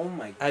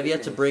my. I've yet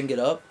to goodness. bring it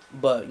up.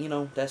 But you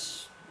know,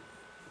 that's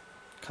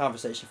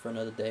conversation for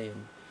another day,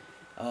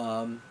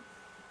 and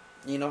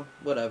you know,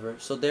 whatever.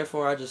 So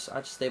therefore, I just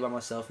stay by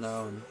myself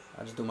now, and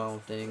I just do my own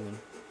thing, and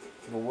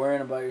But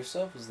worrying about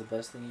yourself is the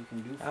best thing you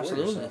can do for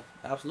absolutely, yourself.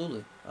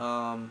 absolutely.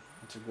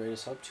 It's the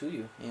greatest help to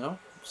you. You know,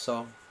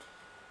 so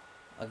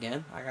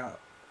again, I got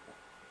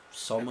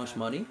so much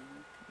money.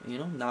 You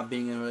know, not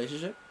being in a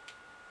relationship.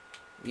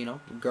 You know,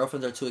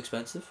 girlfriends are too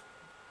expensive.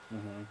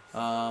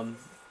 Mm-hmm.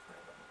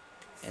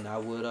 And I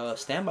would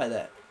stand by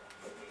that.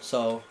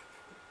 So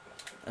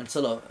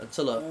until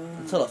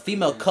a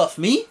female cuff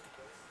me,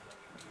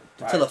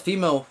 until a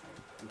female,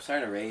 I'm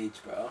starting to rage,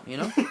 bro. you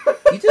know,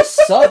 you just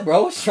suck,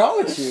 bro. What's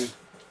wrong with you?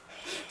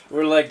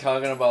 We're like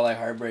talking about like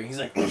heartbreak. He's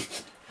like,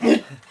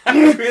 I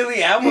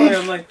really am.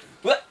 I'm like,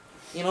 what?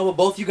 You know, but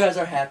both you guys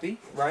are happy,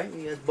 right?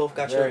 You guys both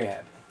got very your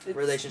happy.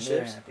 relationships.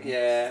 Very happy.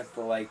 Yeah,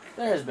 but like,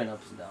 There has been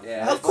ups and downs.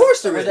 yeah. Of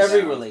course there With is.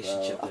 every Downs,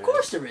 relationship. bro. Of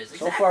course there is.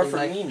 So far Exactly, for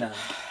like- me, none.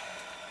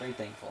 Very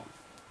thankful.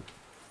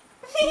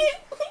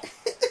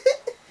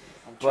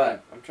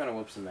 I'm trying to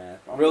whip some ass.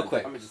 Real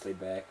quick. I'm gonna just lay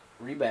back.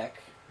 Reback,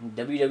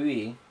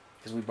 WWE,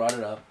 because we brought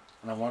it up,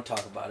 and I want to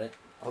talk about it.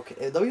 Okay,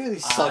 WWE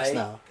sucks I-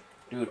 now.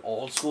 Dude,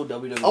 old school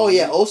WWE. Oh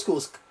yeah, old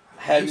school's.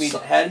 had you me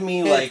suck. had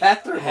me Yeah, like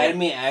bathroom. had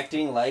me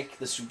acting like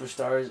the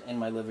superstars in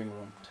my living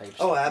room type.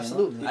 Oh, stuff,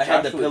 absolutely. You know? I had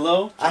the Joshua-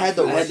 pillow. I had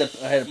the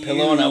I had a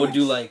pillow, and I would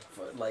do like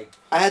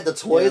I had the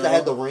toys. You know? I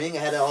had the ring.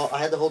 I had it all. I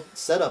had the whole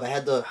setup. I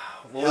had the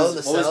what Hell in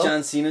was, the what was Cell?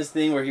 John Cena's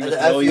thing where he And would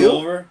the throw you FU?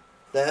 over?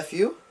 the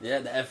FU. Yeah,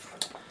 the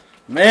F.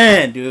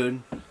 Man,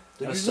 dude. Dude,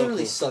 you That's so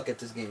literally cool. suck at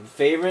this game.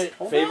 Favorite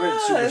Hold favorite on,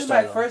 superstar. This is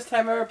my though. first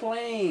time ever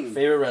playing.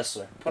 Favorite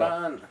wrestler. Put Go.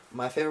 on.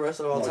 My favorite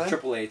wrestler of all Or time.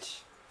 Triple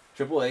H.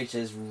 Triple H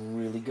is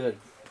really good.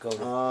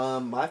 Go.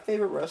 My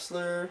favorite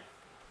wrestler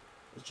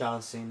is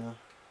John Cena.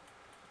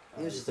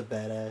 He was just a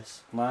badass.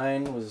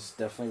 Mine was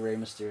definitely Rey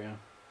Mysterio.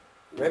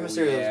 Rey Ooh,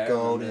 Mysterio yeah, I is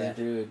gold, remember yeah. that.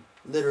 Dude,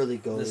 Literally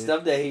the gold.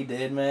 stuff that he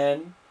did,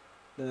 man.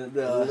 The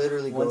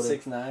Literally goated.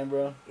 169,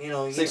 bro. You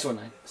know,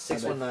 619.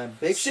 619.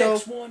 Big Show.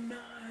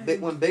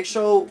 619. When Big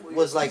Show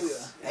was like,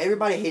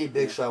 everybody hated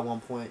Big Show at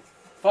one point.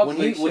 Fuck When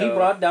Big he Show.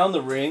 brought down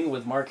the ring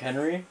with Mark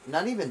Henry.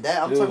 Not even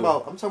that. I'm Dude.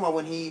 talking about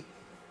when he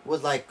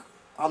was like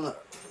on the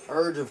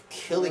urge of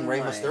killing Oh Rey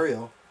my.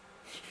 Mysterio.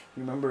 You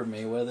remember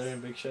Mayweather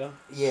and Big Show?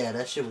 Yeah,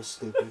 that shit was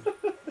stupid.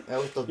 That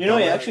was the You know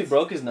he dumbest- actually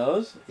broke his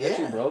nose. He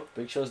actually Yeah. broke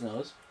Big Show's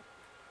nose.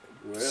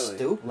 Really?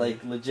 Stupid. Like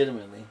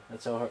legitimately.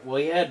 That's how hard. Well,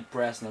 he had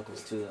brass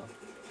knuckles too,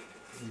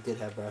 though. He did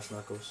have brass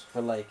knuckles.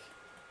 But like,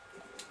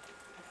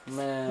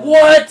 man.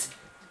 What?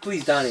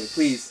 Please, Donnie.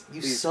 Please.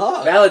 You please.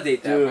 suck.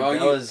 Validate that, Dude, bro. that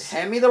You- was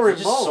Hand me the you're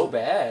remote. just so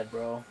bad,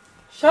 bro.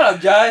 Shut up,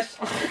 Josh.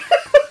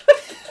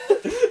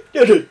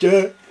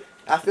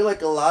 I feel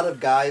like a lot of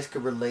guys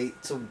could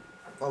relate to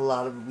a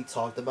lot of what we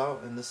talked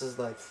about, and this is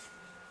like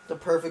the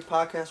perfect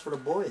podcast for the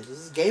boys. This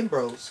is Game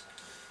Bros.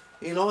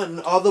 You know, and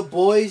all the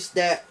boys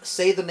that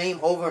say the name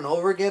over and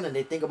over again and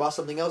they think about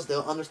something else, they'll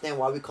understand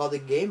why we call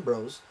it Game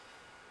Bros.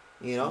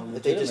 You know,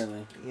 if they just,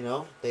 Legitimately. you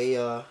know, they,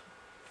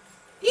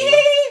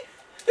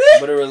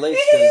 But it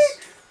relates because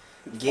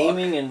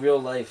gaming in real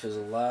life is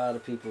a lot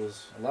of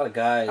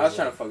guys. I was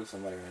trying like, to fuck with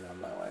somebody right now.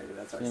 I'm not lying.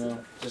 That's why I you said know,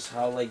 that. just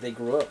how like they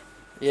grew up.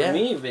 yeah. For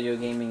me, video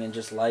gaming and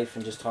just life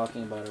and just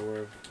talking about it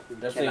were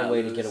definitely a Cannot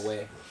way lose. to get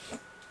away.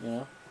 You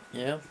know,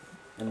 Yeah.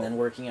 and then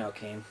working out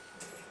came.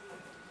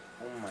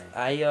 Oh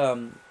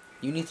my.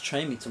 You need to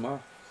train me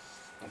tomorrow.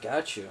 I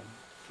got you.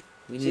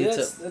 We See, need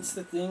that's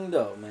the thing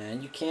though,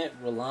 man. You can't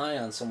rely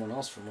on someone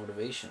else for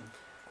motivation.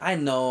 I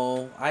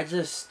know. He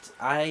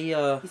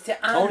said,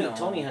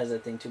 Tony has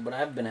that thing too, but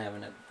I've been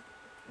having it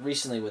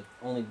recently with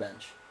only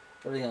bench.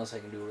 Everything else I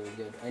can do really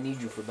good. I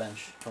need you for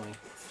bench, Tony.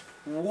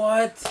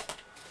 What?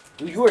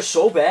 Dude, you are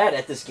so bad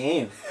at this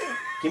game.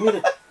 Give me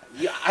the.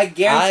 Yeah, I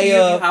guarantee you,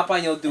 if you hop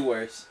on, you'll do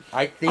worse.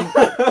 I think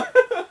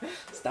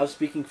Stop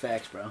speaking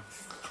facts, bro.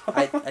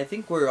 I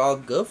think we're all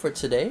good for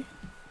today,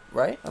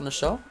 right? On the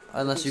show,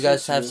 unless you think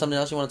guys so, have too. something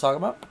else you want to talk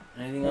about,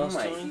 Anything Oh else,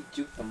 my, Tony?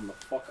 he juked them the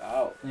fuck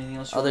out. Anything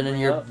else? You other wanna than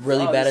bring you're up?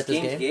 really No, bad at this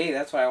game's game. gay.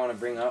 That's why I want to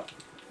bring up.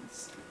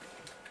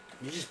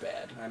 You're just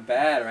bad. I'm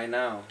bad right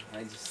now.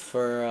 I just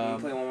For let me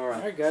play one more All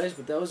round. right, guys,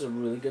 but that was a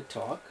really good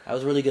talk. that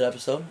was a really good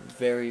episode.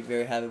 Very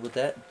very happy with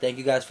that. Thank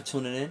you guys for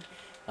tuning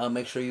in.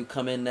 Make sure you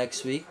come in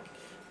next week.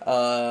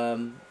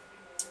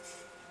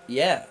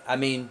 Yeah, I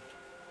mean,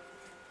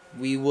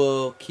 we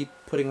will keep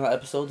putting out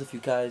episodes if you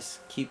guys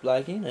keep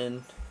liking,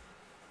 and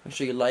make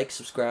sure you like,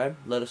 subscribe,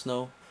 let us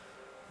know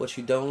what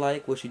you don't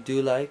like, what you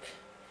do like.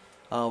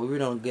 We really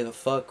don't give a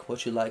fuck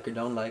what you like or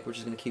don't like. We're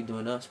just gonna keep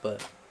doing us.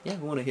 But yeah,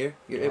 we want to hear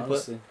your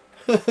input.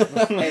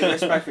 Hey,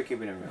 respect for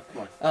keeping it real.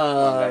 Come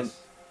on, guys.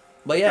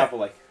 But yeah, Drop a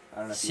like. I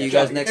don't know if see you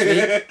guys next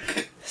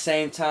week.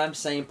 Same time,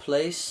 same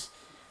place.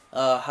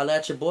 Holla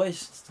at your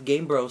boys. It's the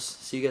Game Bros.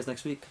 See you guys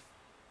next week.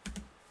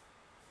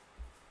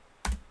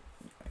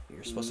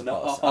 You're supposed to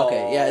pause.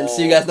 Okay, yeah, and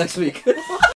see you guys next week.